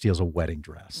someone who steals a wedding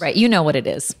dress. Right. You know what it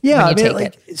is. Yeah. When you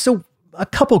take it. So a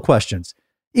couple questions.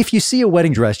 If you see a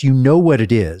wedding dress, you know what it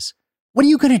is. What are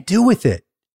you going to do with it?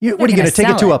 What are you going to take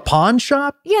it to a pawn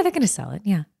shop? Yeah, they're going to sell it.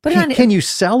 Yeah. Can you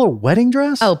sell a wedding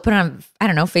dress? Oh, put it on, I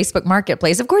don't know, Facebook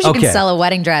Marketplace. Of course you can sell a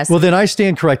wedding dress. Well, then I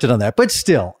stand corrected on that. But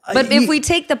still. But if we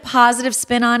take the positive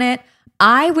spin on it,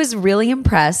 I was really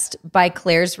impressed by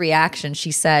Claire's reaction.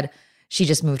 She said she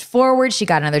just moved forward. She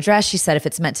got another dress. She said, if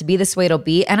it's meant to be this way, it'll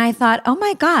be. And I thought, oh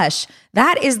my gosh,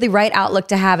 that is the right outlook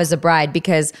to have as a bride,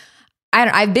 because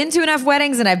I've been to enough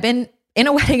weddings and I've been in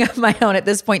a wedding of my own at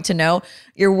this point to know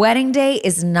your wedding day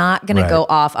is not going to go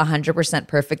off 100%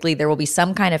 perfectly. There will be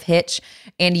some kind of hitch,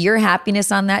 and your happiness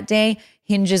on that day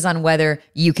hinges on whether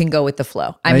you can go with the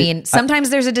flow. I mean,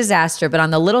 sometimes there's a disaster, but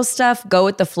on the little stuff, go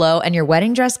with the flow. And your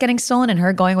wedding dress getting stolen and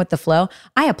her going with the flow,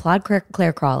 I applaud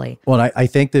Claire Crawley. Well, I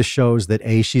think this shows that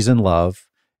A, she's in love,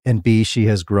 and B, she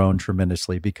has grown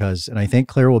tremendously because, and I think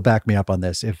Claire will back me up on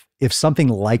this, if something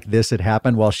like this had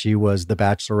happened while she was the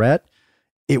Bachelorette,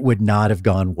 it would not have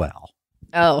gone well.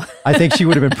 Oh. I think she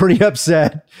would have been pretty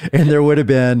upset, and there would have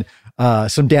been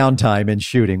some downtime in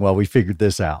shooting while we figured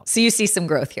this out. So you see some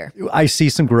growth here. I see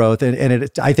some growth. And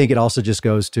I think it also just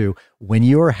goes to when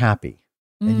you are happy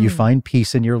and you find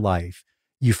peace in your life,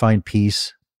 you find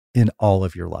peace in all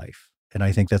of your life. And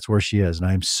I think that's where she is. And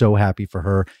I'm so happy for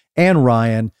her and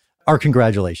Ryan. Our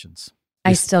congratulations.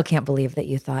 I still can't believe that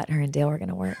you thought her and Dale were going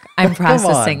to work. I'm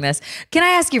processing this. Can I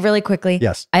ask you really quickly?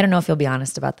 Yes. I don't know if you'll be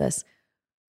honest about this.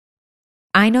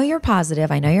 I know you're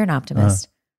positive. I know you're an optimist.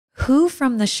 Who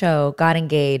from the show got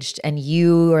engaged and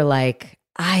you were like,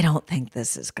 I don't think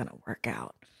this is going to work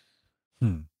out?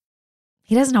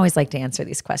 He doesn't always like to answer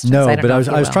these questions. No, but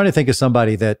I was trying to think of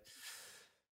somebody that,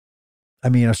 I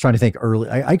was trying to think early.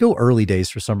 I go early days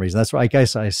for some reason. That's why I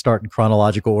guess I start in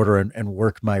chronological order and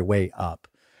work my way up.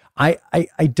 I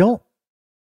don't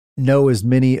know as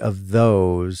many of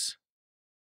those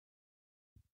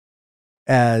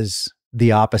as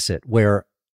the opposite, where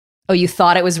you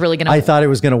thought it was really going to I thought it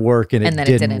was going to work and it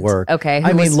didn't work. Okay.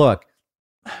 Look,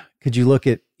 could you look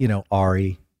at,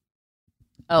 Ari?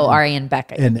 Oh, Ari and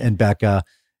Becca. And Becca.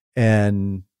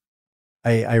 And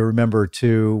I remember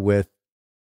too with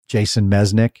Jason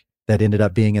Mesnick that ended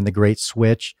up being in The Great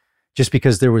Switch, just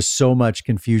because there was so much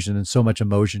confusion and so much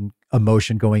emotion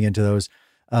going into those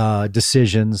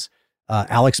decisions.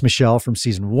 Alex Michelle from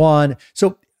season 1.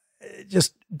 So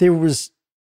just there was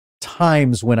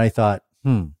times when I thought,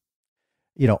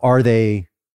 are they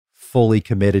fully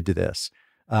committed to this?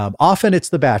 Often it's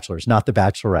the bachelors, not the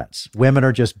bachelorettes. Women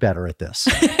are just better at this.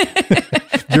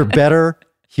 You're better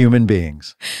human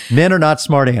beings. Men are not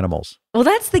smart animals. Well,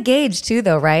 that's the gauge too,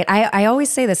 though, right? I always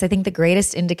say this. I think the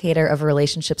greatest indicator of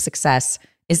relationship success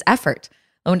is effort.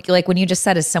 Like when you just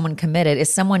said, is someone committed?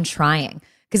 Is someone trying?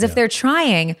 Because if they're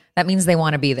trying, that means they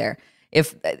want to be there.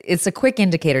 If it's a quick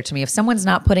indicator to me, if someone's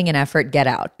not putting in effort, get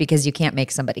out, because you can't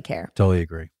make somebody care. Totally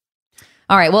agree.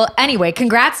 All right. Well, anyway,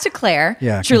 congrats to Claire.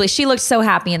 Yeah. Truly, she looked so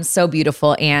happy and so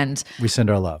beautiful. And we send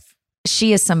our love.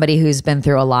 She is somebody who's been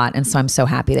through a lot. And so I'm so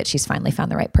happy that she's finally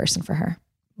found the right person for her.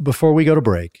 Before we go to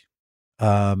break,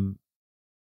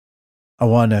 I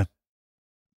want to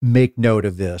make note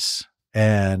of this.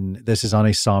 And this is on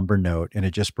a somber note, and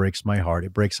it just breaks my heart.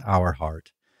 It breaks our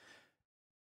heart.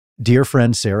 Dear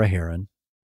friend Sarah Heron,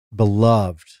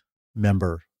 beloved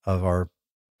member of our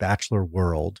Bachelor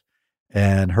world,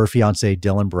 and her fiance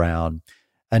Dylan Brown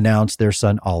announced their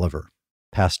son Oliver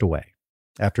passed away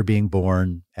after being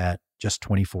born at just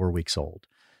 24 weeks old.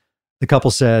 The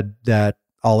couple said that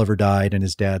Oliver died in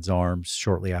his dad's arms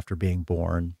shortly after being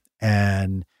born.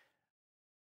 And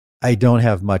I don't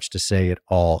have much to say at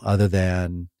all other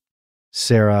than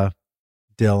Sarah,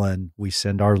 Dylan, we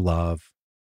send our love,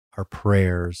 our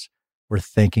prayers. We're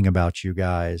thinking about you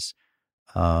guys.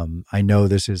 I know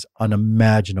this is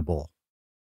unimaginable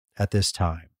at this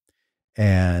time.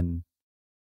 And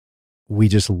we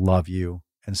just love you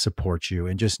and support you,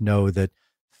 and just know that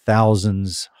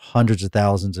thousands, hundreds of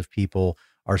thousands of people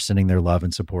are sending their love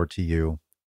and support to you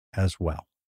as well.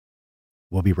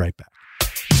 We'll be right back.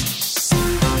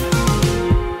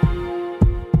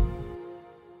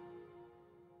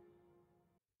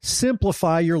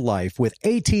 Simplify your life with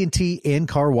AT&T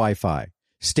in-car Wi-Fi.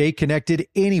 Stay connected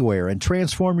anywhere and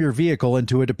transform your vehicle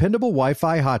into a dependable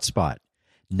Wi-Fi hotspot.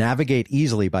 Navigate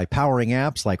easily by powering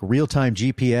apps like real-time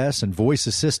GPS and voice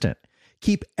assistant.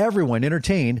 Keep everyone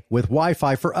entertained with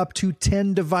Wi-Fi for up to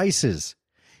 10 devices.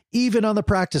 Even on the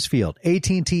practice field,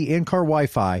 AT&T in-car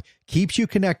Wi-Fi keeps you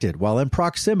connected while in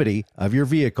proximity of your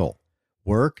vehicle.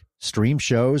 Work, stream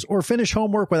shows, or finish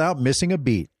homework without missing a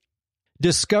beat.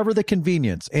 Discover the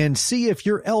convenience and see if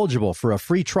you're eligible for a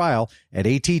free trial at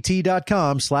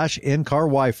att.com/in-car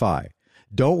Wi-Fi.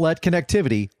 Don't let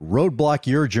connectivity roadblock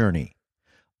your journey.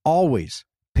 Always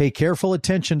pay careful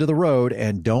attention to the road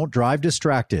and don't drive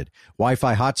distracted.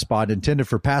 Wi-Fi hotspot intended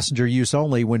for passenger use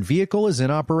only when vehicle is in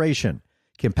operation.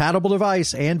 Compatible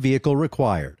device and vehicle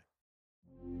required.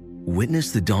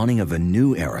 Witness the dawning of a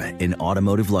new era in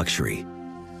automotive luxury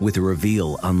with a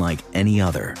reveal unlike any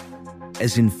other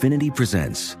as Infiniti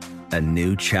presents a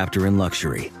new chapter in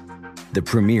luxury, the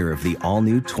premiere of the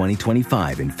all-new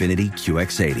 2025 Infiniti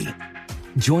QX80.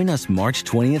 Join us March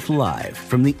 20th live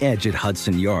from the Edge at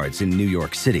Hudson Yards in New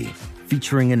York City,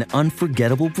 featuring an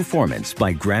unforgettable performance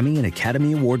by Grammy and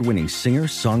Academy Award-winning singer,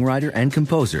 songwriter, and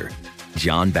composer,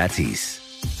 Jon Batiste.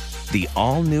 The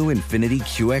all-new Infiniti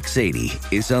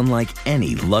QX80 is unlike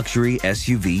any luxury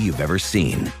SUV you've ever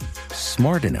seen.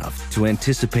 Smart enough to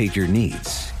anticipate your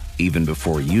needs, even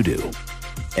before you do.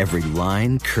 Every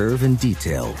line, curve, and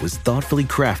detail was thoughtfully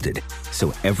crafted,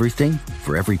 so everything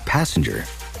for every passenger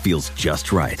feels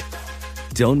just right.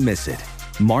 Don't miss it.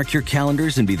 Mark your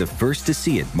calendars and be the first to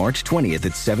see it March 20th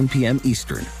at 7 p.m.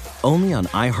 Eastern, only on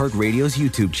iHeartRadio's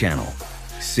YouTube channel.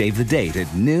 Save the date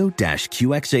at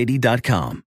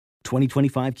new-QX80.com.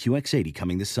 2025 QX80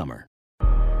 coming this summer.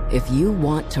 If you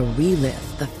want to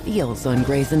relive the feels on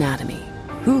Grey's Anatomy,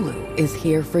 Hulu is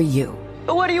here for you.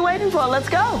 What are you waiting for? Let's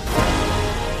go.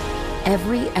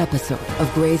 Every episode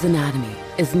of Grey's Anatomy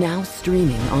is now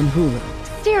streaming on Hulu.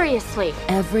 Seriously.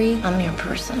 I'm your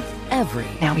person.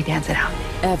 Now we dance it out.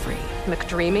 Every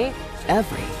McDreamy.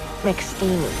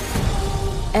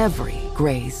 McSteamy. Every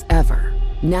Grey's ever.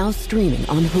 Now streaming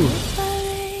on Hulu.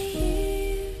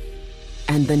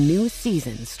 And the new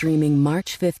season streaming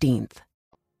March 15th.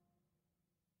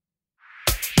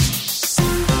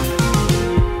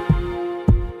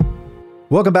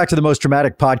 Welcome back to the most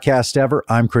dramatic podcast ever.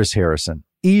 I'm Chris Harrison.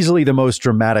 Easily the most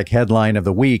dramatic headline of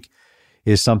the week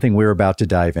is something we're about to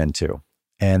dive into.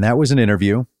 And that was an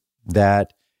interview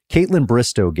that Kaitlyn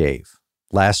Bristowe gave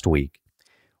last week,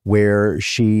 where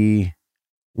she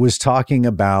was talking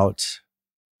about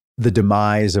the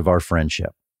demise of our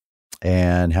friendship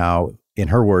and how, in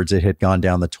her words, it had gone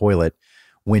down the toilet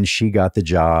when she got the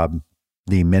job,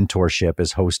 the mentorship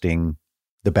as hosting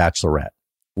The Bachelorette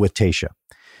with Tayshia.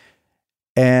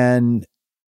 And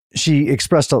she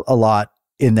expressed a lot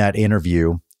in that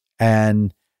interview.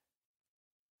 And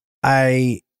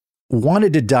I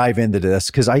wanted to dive into this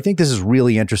because I think this is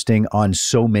really interesting on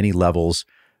so many levels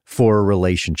for a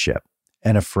relationship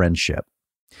and a friendship.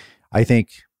 I think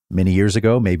many years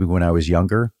ago, maybe when I was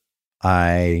younger,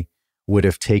 I would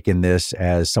have taken this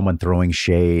as someone throwing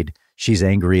shade. She's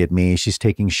angry at me. She's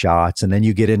taking shots. And then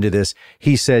you get into this,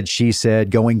 he said, she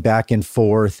said, going back and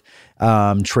forth,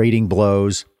 trading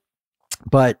blows.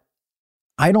 But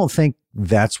I don't think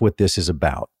that's what this is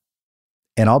about.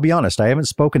 And I'll be honest, I haven't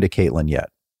spoken to Kaitlyn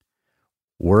yet.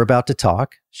 We're about to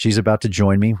talk. She's about to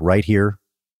join me right here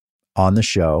on the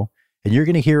show, and you're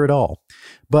going to hear it all.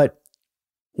 But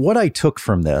what I took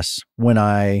from this when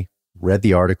I read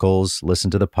the articles,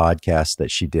 listened to the podcast that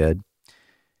she did,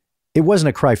 it wasn't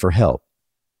a cry for help,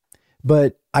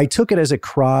 but I took it as a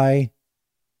cry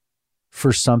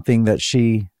for something that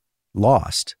she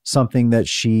lost, something that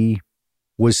she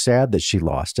was sad that she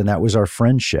lost, and that was our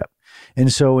friendship.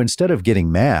 And so instead of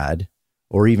getting mad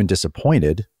or even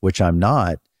disappointed, which I'm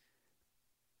not,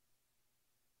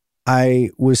 I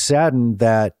was saddened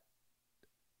that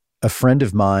a friend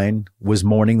of mine was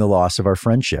mourning the loss of our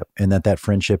friendship and that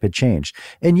friendship had changed.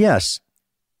 And yes,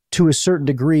 to a certain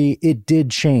degree, it did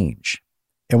change.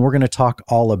 And we're going to talk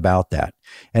all about that.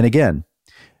 And again,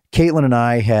 Kaitlyn and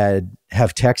I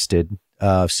have texted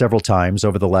several times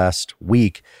over the last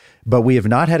week, but we have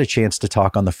not had a chance to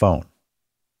talk on the phone.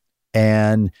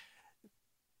 And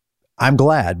I'm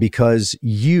glad, because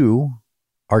you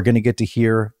are going to get to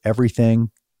hear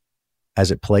everything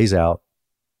as it plays out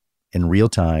in real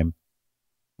time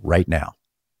right now.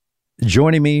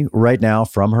 Joining me right now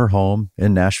from her home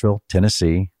in Nashville,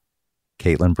 Tennessee,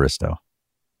 Kaitlyn Bristowe.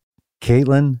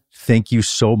 Kaitlyn, thank you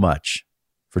so much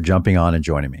for jumping on and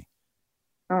joining me.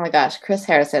 Oh my gosh, Chris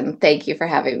Harrison, thank you for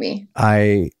having me.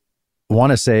 I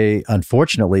want to say,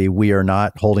 unfortunately, we are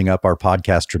not holding up our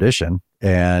podcast tradition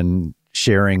and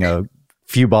sharing a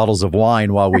few bottles of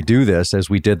wine while we do this, as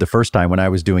we did the first time when I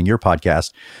was doing your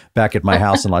podcast back at my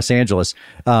house in Los Angeles.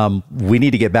 We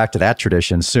need to get back to that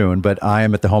tradition soon, but I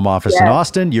am at the home office in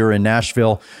Austin. You're in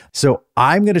Nashville. So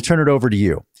I'm going to turn it over to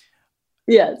you.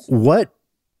 Yes. What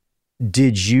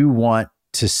did you want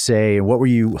to say? And what were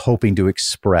you hoping to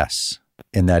express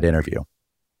in that interview?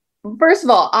 First of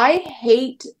all, I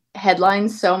hate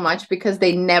headlines so much because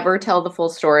they never tell the full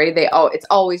story. It's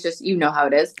always just, you know how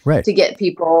it is, right, to get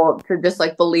people to just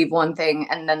like believe one thing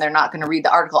and then they're not going to read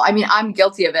the article. I mean, I'm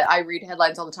guilty of it. I read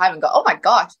headlines all the time and go, oh my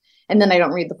gosh, and then I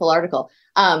don't read the full article.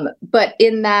 But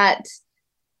in that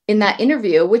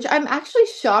interview, which I'm actually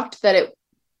shocked that it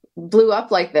blew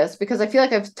up like this, because I feel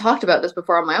like I've talked about this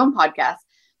before on my own podcast.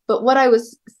 But what I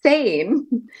was saying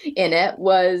in it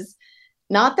was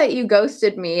not that you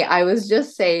ghosted me. I was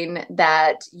just saying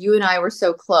that you and I were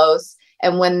so close.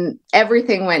 And when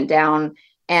everything went down,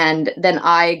 and then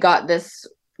I got this,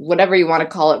 whatever you want to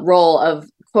call it, role of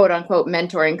quote unquote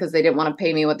mentoring, because they didn't want to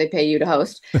pay me what they pay you to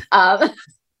host. That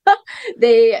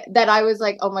I was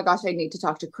like, oh my gosh, I need to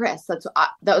talk to Chris. That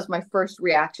was my first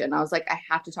reaction. I was like, I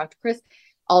have to talk to Chris.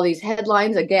 All these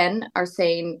headlines again are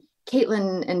saying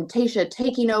Kaitlyn and Tayshia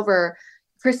taking over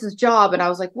Chris's job. And I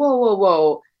was like,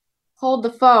 whoa, hold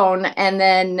the phone. And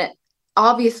then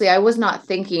obviously I was not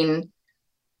thinking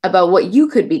about what you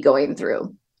could be going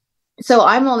through. So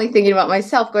I'm only thinking about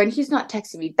myself, going, he's not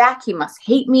texting me back. He must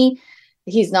hate me.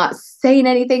 He's not saying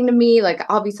anything to me. Like,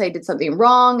 obviously I did something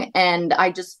wrong. And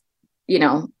I just,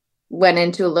 went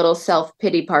into a little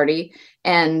self-pity party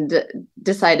and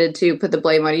decided to put the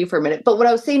blame on you for a minute. But what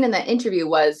I was saying in that interview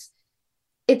was,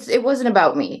 it wasn't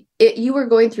about me. You were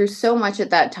going through so much at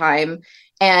that time.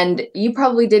 And you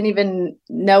probably didn't even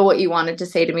know what you wanted to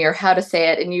say to me or how to say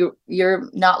it. And you're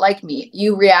not like me.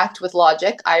 You react with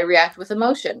logic. I react with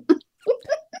emotion.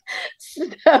 So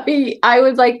I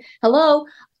was like, hello,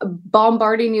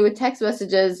 bombarding you with text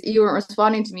messages. You weren't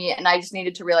responding to me. And I just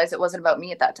needed to realize it wasn't about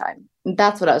me at that time. And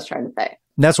that's what I was trying to say.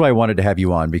 And that's why I wanted to have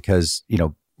you on, because,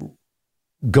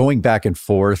 going back and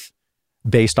forth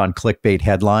based on clickbait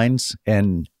headlines,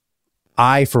 and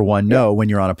I, for one, know when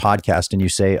you're on a podcast and you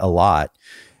say a lot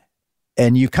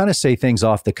and you kind of say things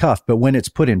off the cuff, but when it's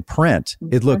put in print,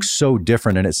 it looks so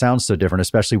different and it sounds so different,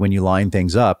 especially when you line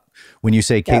things up. When you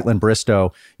say Kaitlyn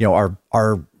Bristowe,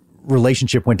 our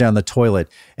relationship went down the toilet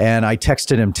and I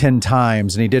texted him 10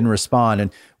 times and he didn't respond.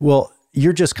 And well,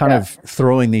 you're just kind of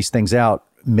throwing these things out,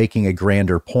 making a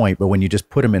grander point. But when you just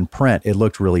put them in print, it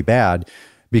looked really bad.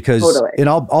 Because, and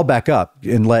I'll back up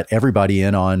and let everybody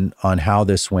in on how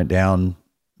this went down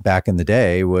back in the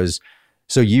day. Was,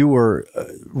 so you were,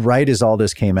 right as all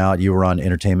this came out, you were on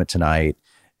Entertainment Tonight,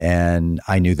 and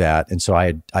I knew that. And so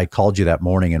I called you that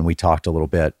morning and we talked a little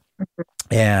bit.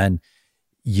 And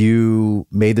you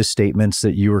made the statements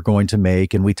that you were going to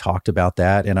make, and we talked about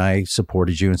that. And I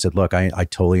supported you and said, look, I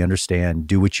totally understand.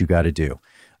 Do what you got to do.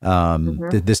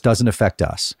 This doesn't affect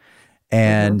us.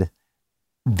 And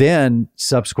then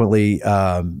subsequently,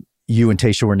 you and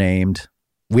Tayshia were named.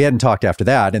 We hadn't talked after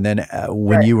that. And then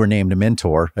when you were named a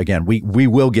mentor, again, we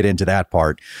will get into that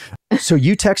part. So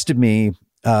you texted me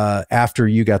after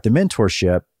you got the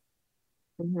mentorship,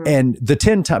 and the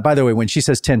 10 times, by the way, when she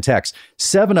says 10 texts,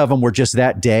 7 of them were just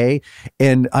that day.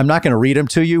 And I'm not going to read them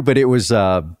to you, but it was,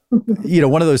 one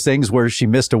of those things where she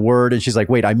missed a word and she's like,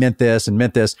 wait, I meant this and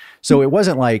meant this. So it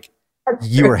wasn't like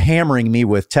you were hammering me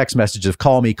with text messages of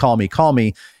call me, call me, call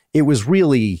me. It was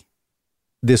really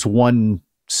this one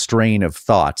strain of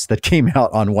thoughts that came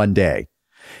out on one day.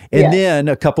 And then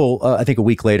a couple, I think a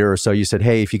week later or so, you said,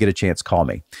 hey, if you get a chance, call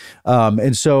me.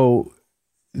 And so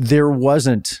there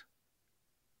wasn't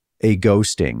a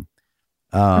ghosting.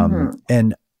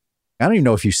 And I don't even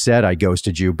know if you said I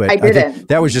ghosted you, but I didn't. think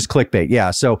that was just clickbait.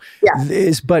 Yeah. So,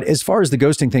 but as far as the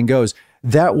ghosting thing goes,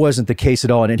 that wasn't the case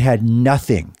at all. And it had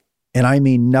nothing, and I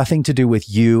mean nothing to do with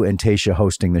you and Tayshia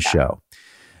hosting the show.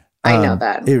 I know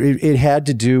that. It had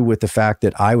to do with the fact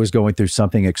that I was going through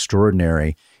something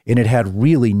extraordinary, and it had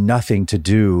really nothing to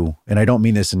do, and I don't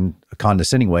mean this in a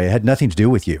condescending way, it had nothing to do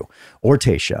with you or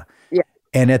Tayshia. Yeah.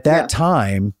 And at that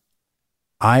time,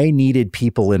 I needed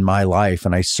people in my life,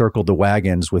 and I circled the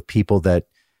wagons with people that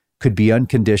could be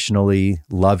unconditionally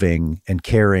loving and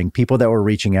caring, people that were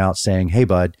reaching out saying, hey,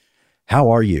 bud,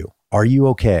 how are you? Are you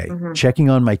okay? Checking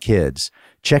on my kids,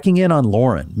 checking in on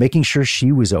Lauren, making sure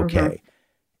she was okay.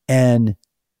 And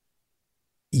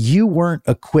you weren't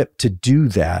equipped to do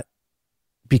that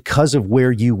because of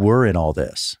where you were in all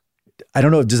this. I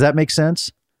don't know. Does that make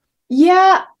sense?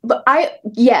 Yeah, but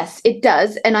yes, it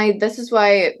does. And this is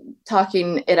why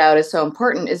talking it out is so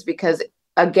important, is because,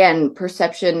 again,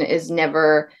 perception is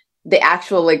never the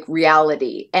actual like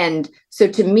reality. And so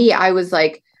to me, I was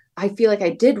like, I feel like I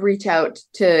did reach out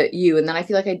to you. And then I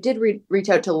feel like I did reach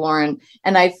out to Lauren.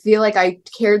 And I feel like I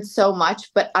cared so much,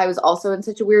 but I was also in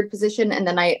such a weird position. And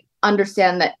then I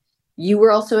understand that you were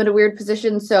also in a weird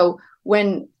position. So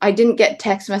when I didn't get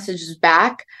text messages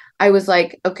back, I was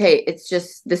like, okay, it's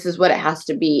just, this is what it has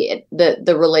to be.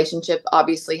 The relationship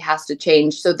obviously has to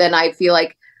change. So then I feel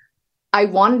like I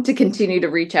wanted to continue to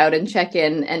reach out and check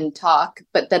in and talk.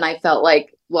 But then I felt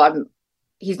like, well,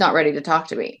 he's not ready to talk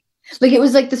to me. Like, it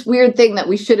was like this weird thing that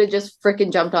we should have just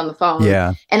freaking jumped on the phone.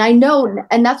 Yeah. And I know,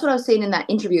 and that's what I was saying in that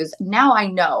interview, is now I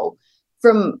know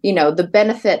from, the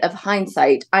benefit of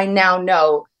hindsight, I now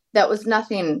know that was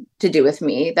nothing to do with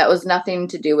me. That was nothing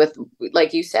to do with,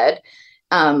 like you said,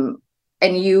 and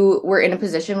you were in a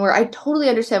position where I totally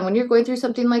understand when you're going through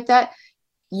something like that,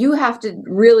 you have to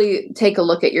really take a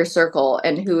look at your circle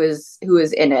and who is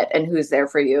in it and who's there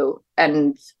for you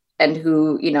and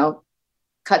who,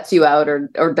 cuts you out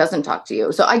or doesn't talk to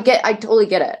you. So I totally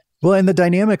get it. Well, and the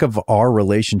dynamic of our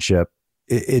relationship,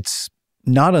 it's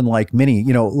not unlike many,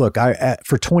 look,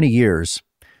 for 20 years,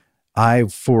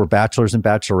 for bachelors and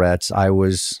bachelorettes, I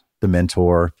was the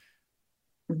mentor,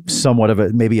 somewhat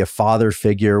of maybe a father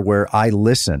figure, where I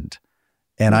listened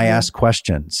and I asked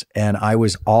questions, and I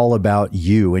was all about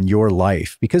you and your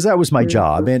life, because that was my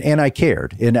job, and I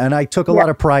cared, and I took a lot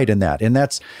of pride in that. And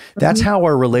that's how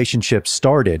our relationship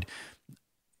started.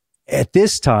 At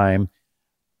this time,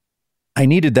 I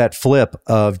needed that flip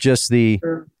of just the,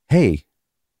 hey,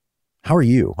 how are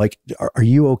you? Like, are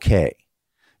you okay?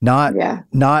 Not,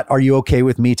 are you okay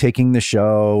with me taking the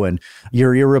show and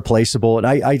you're irreplaceable? And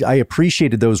I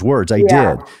appreciated those words. I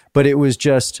did. But it was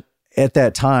just, at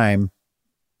that time,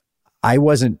 I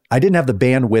didn't have the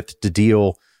bandwidth to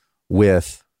deal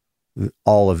with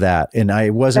all of that. And I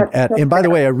wasn't and by the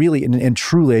way, I really, and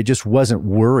truly, I just wasn't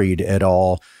worried at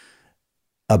all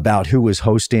about who was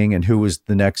hosting and who was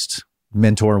the next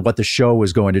mentor and what the show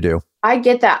was going to do. I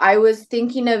get that. I was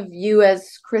thinking of you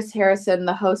as Chris Harrison,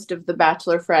 the host of the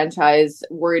Bachelor franchise,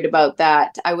 worried about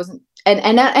that. I wasn't,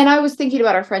 and I was thinking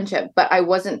about our friendship, but I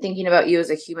wasn't thinking about you as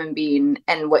a human being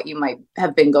and what you might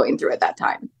have been going through at that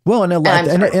time. Well, and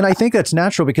I think that's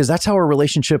natural, because that's how our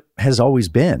relationship has always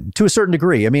been, to a certain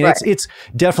degree. I mean, it's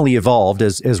definitely evolved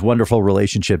as wonderful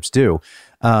relationships do.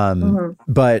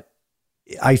 But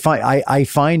I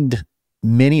find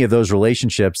many of those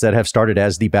relationships that have started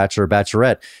as the Bachelor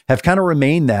Bachelorette have kind of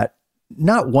remained that,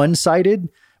 not one-sided,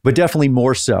 but definitely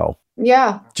more so.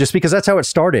 Yeah. Just because that's how it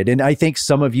started. And I think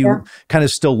some of you kind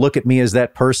of still look at me as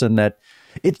that person that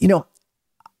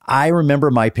I remember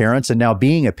my parents, and now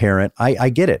being a parent, I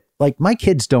get it. Like, my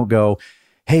kids don't go,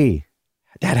 hey,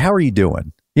 Dad, how are you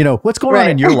doing? What's going on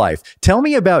in your life? Tell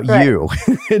me about you.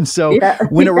 And so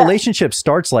when a relationship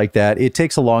starts like that, it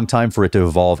takes a long time for it to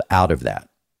evolve out of that.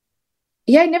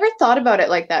 Yeah, I never thought about it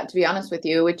like that, to be honest with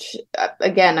you, which,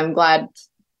 again, I'm glad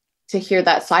to hear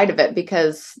that side of it,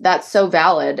 because that's so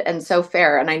valid and so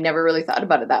fair. And I never really thought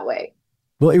about it that way.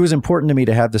 Well, it was important to me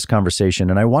to have this conversation,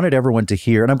 and I wanted everyone to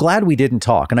hear, and I'm glad we didn't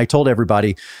talk. And I told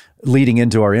everybody leading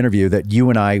into our interview that you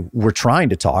and I were trying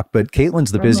to talk, but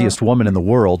Kaitlyn's the busiest woman in the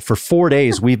world. For 4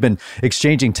 days, we've been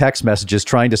exchanging text messages,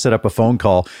 trying to set up a phone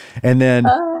call. And then,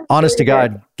 honest to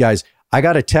God, guys, I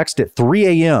got a text at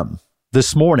 3 a.m.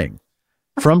 this morning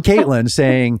from Kaitlyn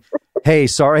saying, hey,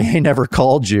 sorry I never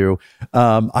called you.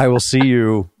 I will see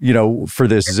you, for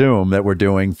this Zoom that we're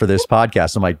doing for this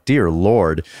podcast. I'm like, dear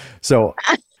Lord. So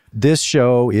this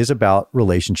show is about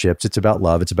relationships. It's about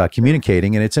love. It's about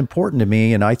communicating. And it's important to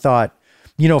me. And I thought,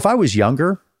 if I was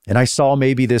younger and I saw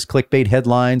maybe this clickbait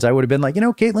headlines, I would have been like,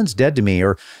 Kaitlyn's dead to me,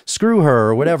 or screw her,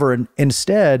 or whatever. And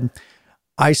instead,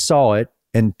 I saw it,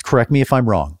 and correct me if I'm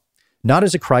wrong, not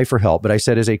as a cry for help, but I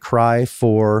said as a cry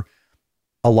for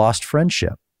a lost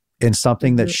friendship and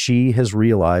something that she has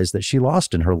realized that she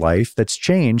lost in her life that's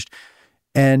changed.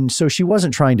 And so she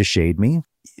wasn't trying to shade me.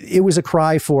 It was a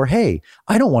cry for, hey,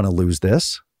 I don't want to lose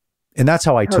this. And that's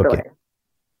how I took it.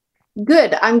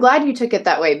 Good. I'm glad you took it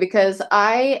that way, because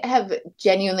I have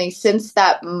genuinely, since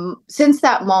that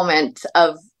moment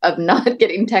of not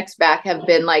getting text back, have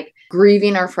been like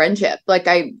grieving our friendship. Like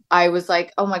I was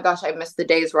like, oh my gosh, I miss the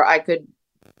days where I could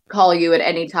call you at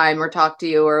any time or talk to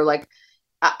you, or like,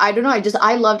 I don't know.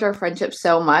 I loved our friendship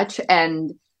so much.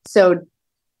 And so,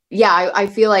 yeah, I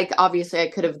feel like obviously I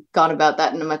could have gone about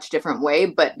that in a much different way,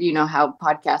 but you know how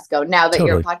podcasts go now that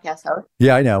you're a podcast host.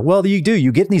 Yeah, I know. Well, you do.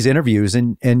 You get in these interviews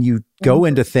and you go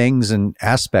into things and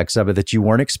aspects of it that you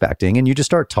weren't expecting, and you just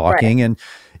start talking, and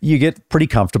you get pretty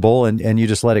comfortable, and you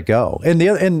just let it go. And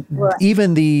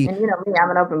even the and you know me, I'm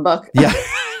an open book. Yeah.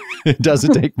 It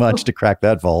doesn't take much to crack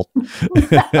that vault.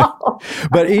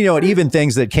 But, even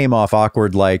things that came off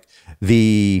awkward, like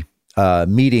the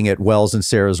meeting at Wells and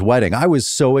Sarah's wedding. I was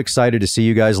so excited to see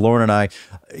you guys, Lauren and I.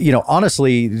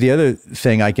 Honestly, the other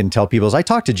thing I can tell people is I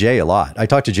talk to Jay a lot. I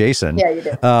talk to Jason. Yeah, you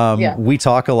do. We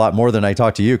talk a lot more than I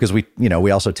talk to you, because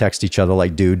we also text each other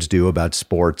like dudes do about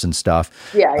sports and stuff.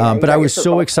 But I was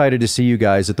so excited to see you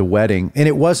guys at the wedding, and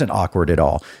it wasn't awkward at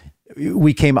all.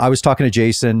 I was talking to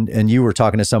Jason, and you were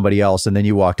talking to somebody else, and then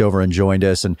you walked over and joined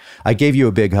us, and I gave you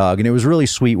a big hug, and it was really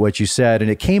sweet what you said, and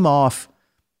it came off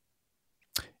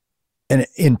and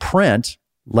in print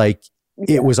like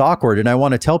it was awkward. And I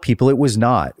want to tell people it was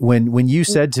not. When you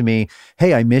said to me,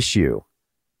 hey, I miss you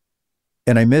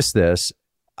and I miss this,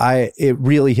 it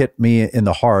really hit me in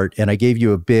the heart, and I gave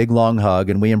you a big long hug,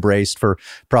 and we embraced for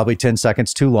probably 10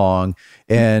 seconds too long.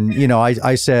 And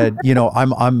I said,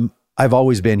 I've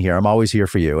always been here. I'm always here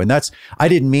for you. And I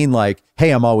didn't mean like,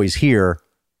 hey, I'm always here.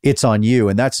 It's on you.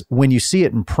 And that's when you see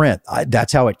it in print,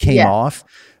 that's how it came off,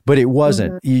 but it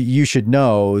wasn't. You should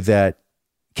know that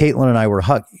Kaitlyn and I were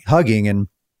hugging, and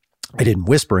I didn't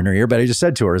whisper in her ear, but I just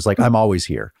said to her, it's like, I'm always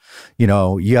here.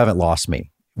 You haven't lost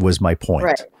me, was my point.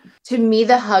 Right. To me,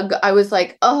 the hug, I was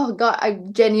like, oh God, I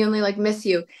genuinely like miss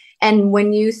you. And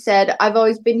when you said, I've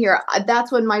always been here,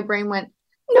 that's when my brain went,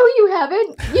 no, you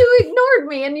haven't. You ignored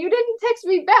me and you didn't text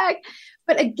me back.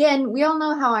 But again, we all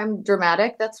know how I'm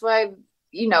dramatic. That's why,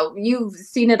 you've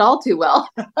seen it all too well.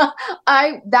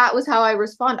 That was how I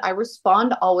respond. I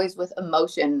respond always with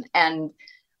emotion, and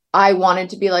I wanted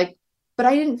to be like, but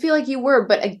I didn't feel like you were.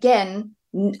 But again,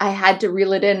 I had to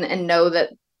reel it in and know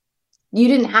that you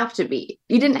didn't have to be.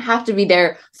 You didn't have to be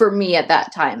there for me at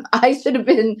that time. I should have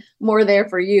been more there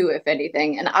for you, if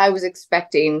anything. And I was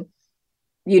expecting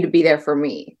you to be there for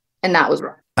me. And that was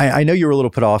wrong. I know you were a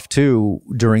little put off too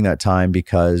during that time,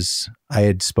 because I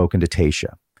had spoken to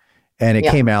Tayshia, and it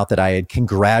came out that I had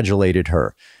congratulated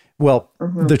her. Well,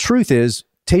 the truth is,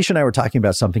 Tayshia and I were talking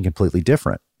about something completely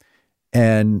different.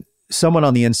 And someone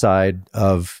on the inside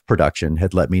of production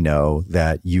had let me know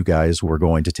that you guys were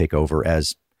going to take over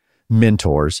as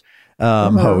mentors,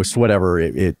 hosts, whatever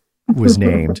it was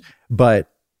named.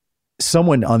 But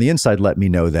someone on the inside let me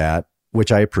know that,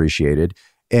 which I appreciated.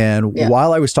 And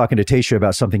while I was talking to Tayshia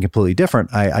about something completely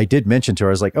different, I did mention to her,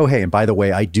 I was like, oh, hey, and by the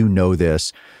way, I do know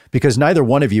this, because neither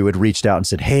one of you had reached out and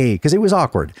said, hey, because it was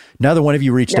awkward. Neither one of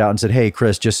you reached out and said, hey,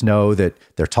 Chris, just know that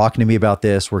they're talking to me about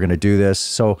this. We're going to do this.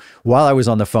 So while I was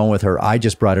on the phone with her, I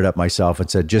just brought it up myself and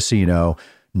said, just so you know,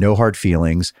 no hard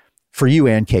feelings for you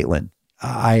and Kaitlyn.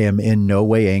 I am in no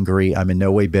way angry. I'm in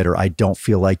no way bitter. I don't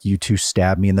feel like you two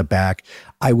stabbed me in the back.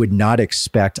 I would not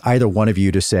expect either one of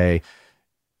you to say,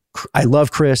 I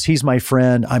love Chris. He's my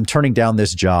friend. I'm turning down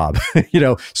this job.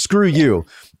 Screw you.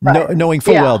 Right. Knowing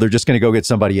full well they're just going to go get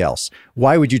somebody else.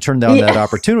 Why would you turn down that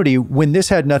opportunity when this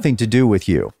had nothing to do with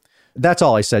you? That's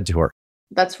all I said to her.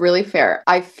 That's really fair.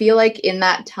 I feel like in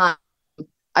that time,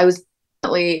 I was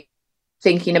definitely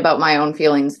thinking about my own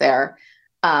feelings there.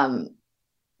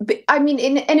 But, I mean,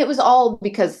 and it was all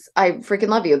because I freaking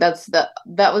love you.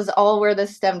 That was all where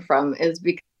this stemmed from, is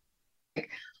because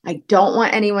I don't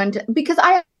want anyone to, because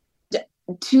I,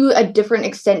 to a different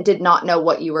extent, did not know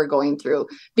what you were going through,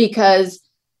 because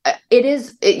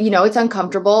it's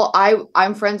uncomfortable.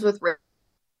 I'm friends with Rick.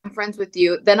 I'm friends with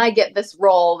you. Then I get this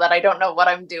role that I don't know what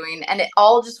I'm doing. And it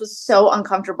all just was so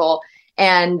uncomfortable.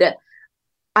 And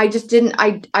I just didn't,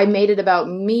 I made it about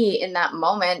me in that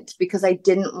moment, because I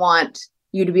didn't want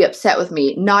you to be upset with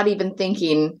me, not even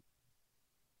thinking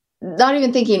not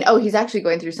even thinking, oh, he's actually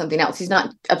going through something else. He's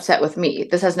not upset with me.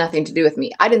 This has nothing to do with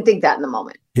me. I didn't think that in the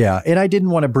moment. Yeah. And I didn't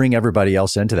want to bring everybody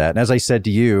else into that. And as I said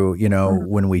to you,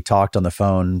 when we talked on the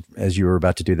phone, as you were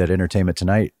about to do that Entertainment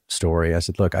Tonight story, I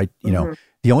said, look,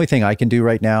 the only thing I can do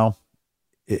right now,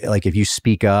 like if you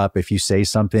speak up, if you say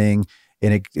something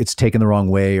and it's taken the wrong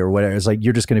way or whatever, it's like,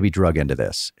 you're just going to be drug into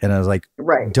this. And I was like,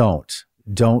 right.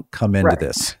 Don't come into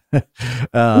this.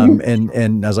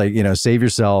 And I was like, save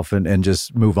yourself and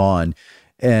just move on.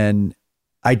 And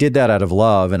I did that out of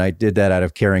love, and I did that out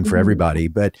of caring for everybody.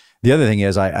 But the other thing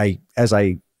is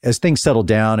as things settled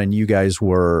down and you guys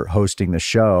were hosting the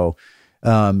show,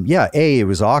 A, it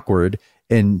was awkward,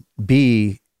 and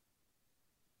B,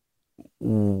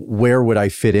 where would I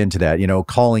fit into that?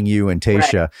 Calling you and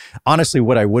Tayshia. Right. Honestly,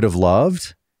 what I would have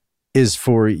loved is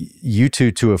for you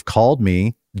two to have called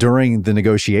me during the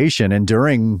negotiation and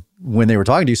during when they were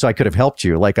talking to you, so I could have helped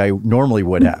you like I normally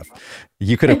would have.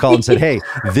 You could have called and said, hey,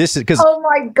 this is because... Oh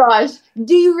my gosh.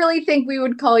 Do you really think we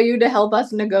would call you to help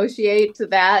us negotiate to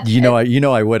that?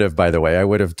 I would have, by the way. I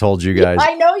would have told you guys.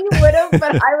 I know you would have,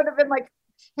 but I would have been like,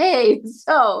 hey,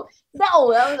 so...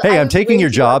 No. Hey, I'm taking your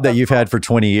job that you've had for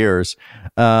 20 years.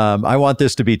 I want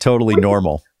this to be totally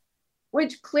normal.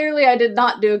 Which clearly I did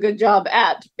not do a good job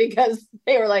at, because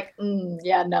they were like,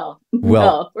 no,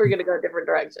 we're going to go a different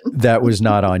direction. That was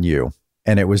not on you,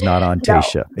 and it was not on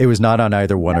Tayshia. It was not on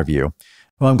either one of you.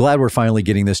 Well, I'm glad we're finally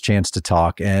getting this chance to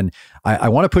talk, and I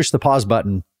want to push the pause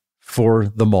button for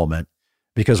the moment,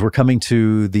 because we're coming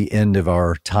to the end of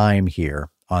our time here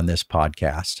on this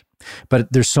podcast.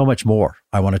 But there's so much more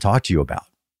I want to talk to you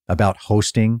about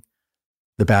hosting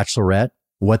The Bachelorette,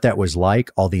 what that was like,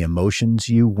 all the emotions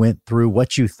you went through,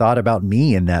 what you thought about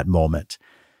me in that moment.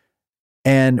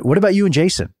 And what about you and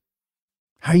Jason?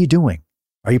 How are you doing?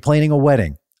 Are you planning a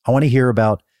wedding? I want to hear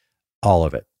about all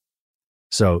of it.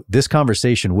 So this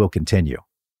conversation will continue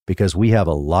because we have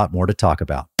a lot more to talk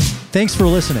about. Thanks for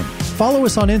listening. Follow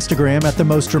us on Instagram at The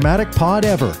Most Dramatic Pod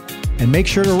Ever. And make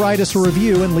sure to write us a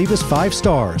review and leave us 5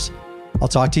 stars. I'll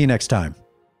talk to you next time.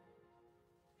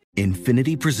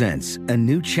 Infiniti presents a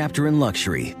new chapter in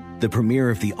luxury, the premiere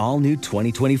of the all-new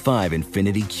 2025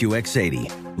 Infiniti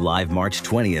QX80, live March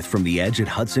 20th from the Edge at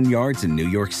Hudson Yards in New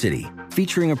York City,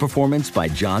 featuring a performance by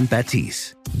Jon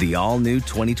Batiste. The all-new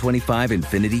 2025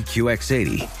 Infiniti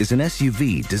QX80 is an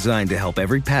SUV designed to help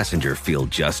every passenger feel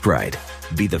just right.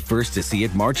 Be the first to see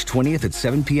it March 20th at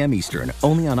 7 p.m. Eastern,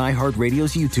 only on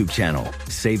iHeartRadio's YouTube channel.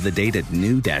 Save the date at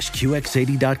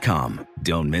new-QX80.com.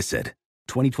 Don't miss it.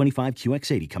 2025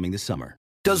 QX80 coming this summer.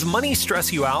 Does money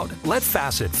stress you out? Let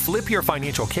Facet flip your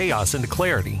financial chaos into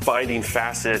clarity. Finding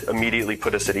Facet immediately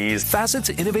put us at ease. Facet's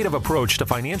innovative approach to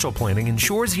financial planning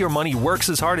ensures your money works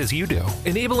as hard as you do,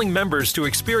 enabling members to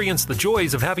experience the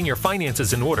joys of having your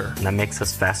finances in order. And that makes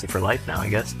us Facet for life now, I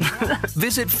guess.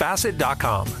 Visit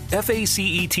Facet.com,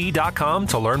 FACET.com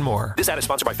to learn more. This ad is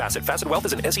sponsored by Facet. Facet Wealth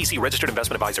is an SEC registered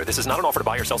investment advisor. This is not an offer to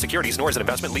buy or sell securities, nor is it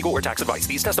investment, legal, or tax advice.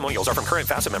 These testimonials are from current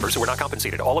Facet members who are not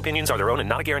compensated. All opinions are their own and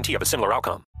not a guarantee of a similar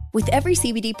outcome. With every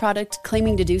CBD product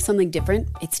claiming to do something different,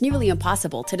 it's nearly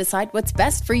impossible to decide what's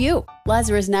best for you.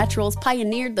 Lazarus Naturals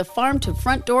pioneered the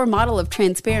farm-to-front-door model of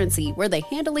transparency, where they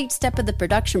handle each step of the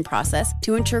production process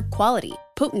to ensure quality,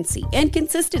 potency, and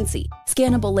consistency.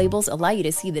 Scannable labels allow you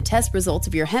to see the test results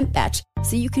of your hemp batch,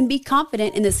 so you can be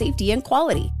confident in the safety and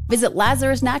quality. Visit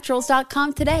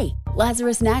LazarusNaturals.com today.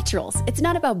 Lazarus Naturals. It's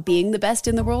not about being the best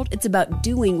in the world, it's about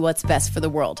doing what's best for the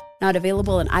world. Not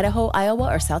available in Idaho,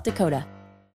 Iowa, or South Dakota.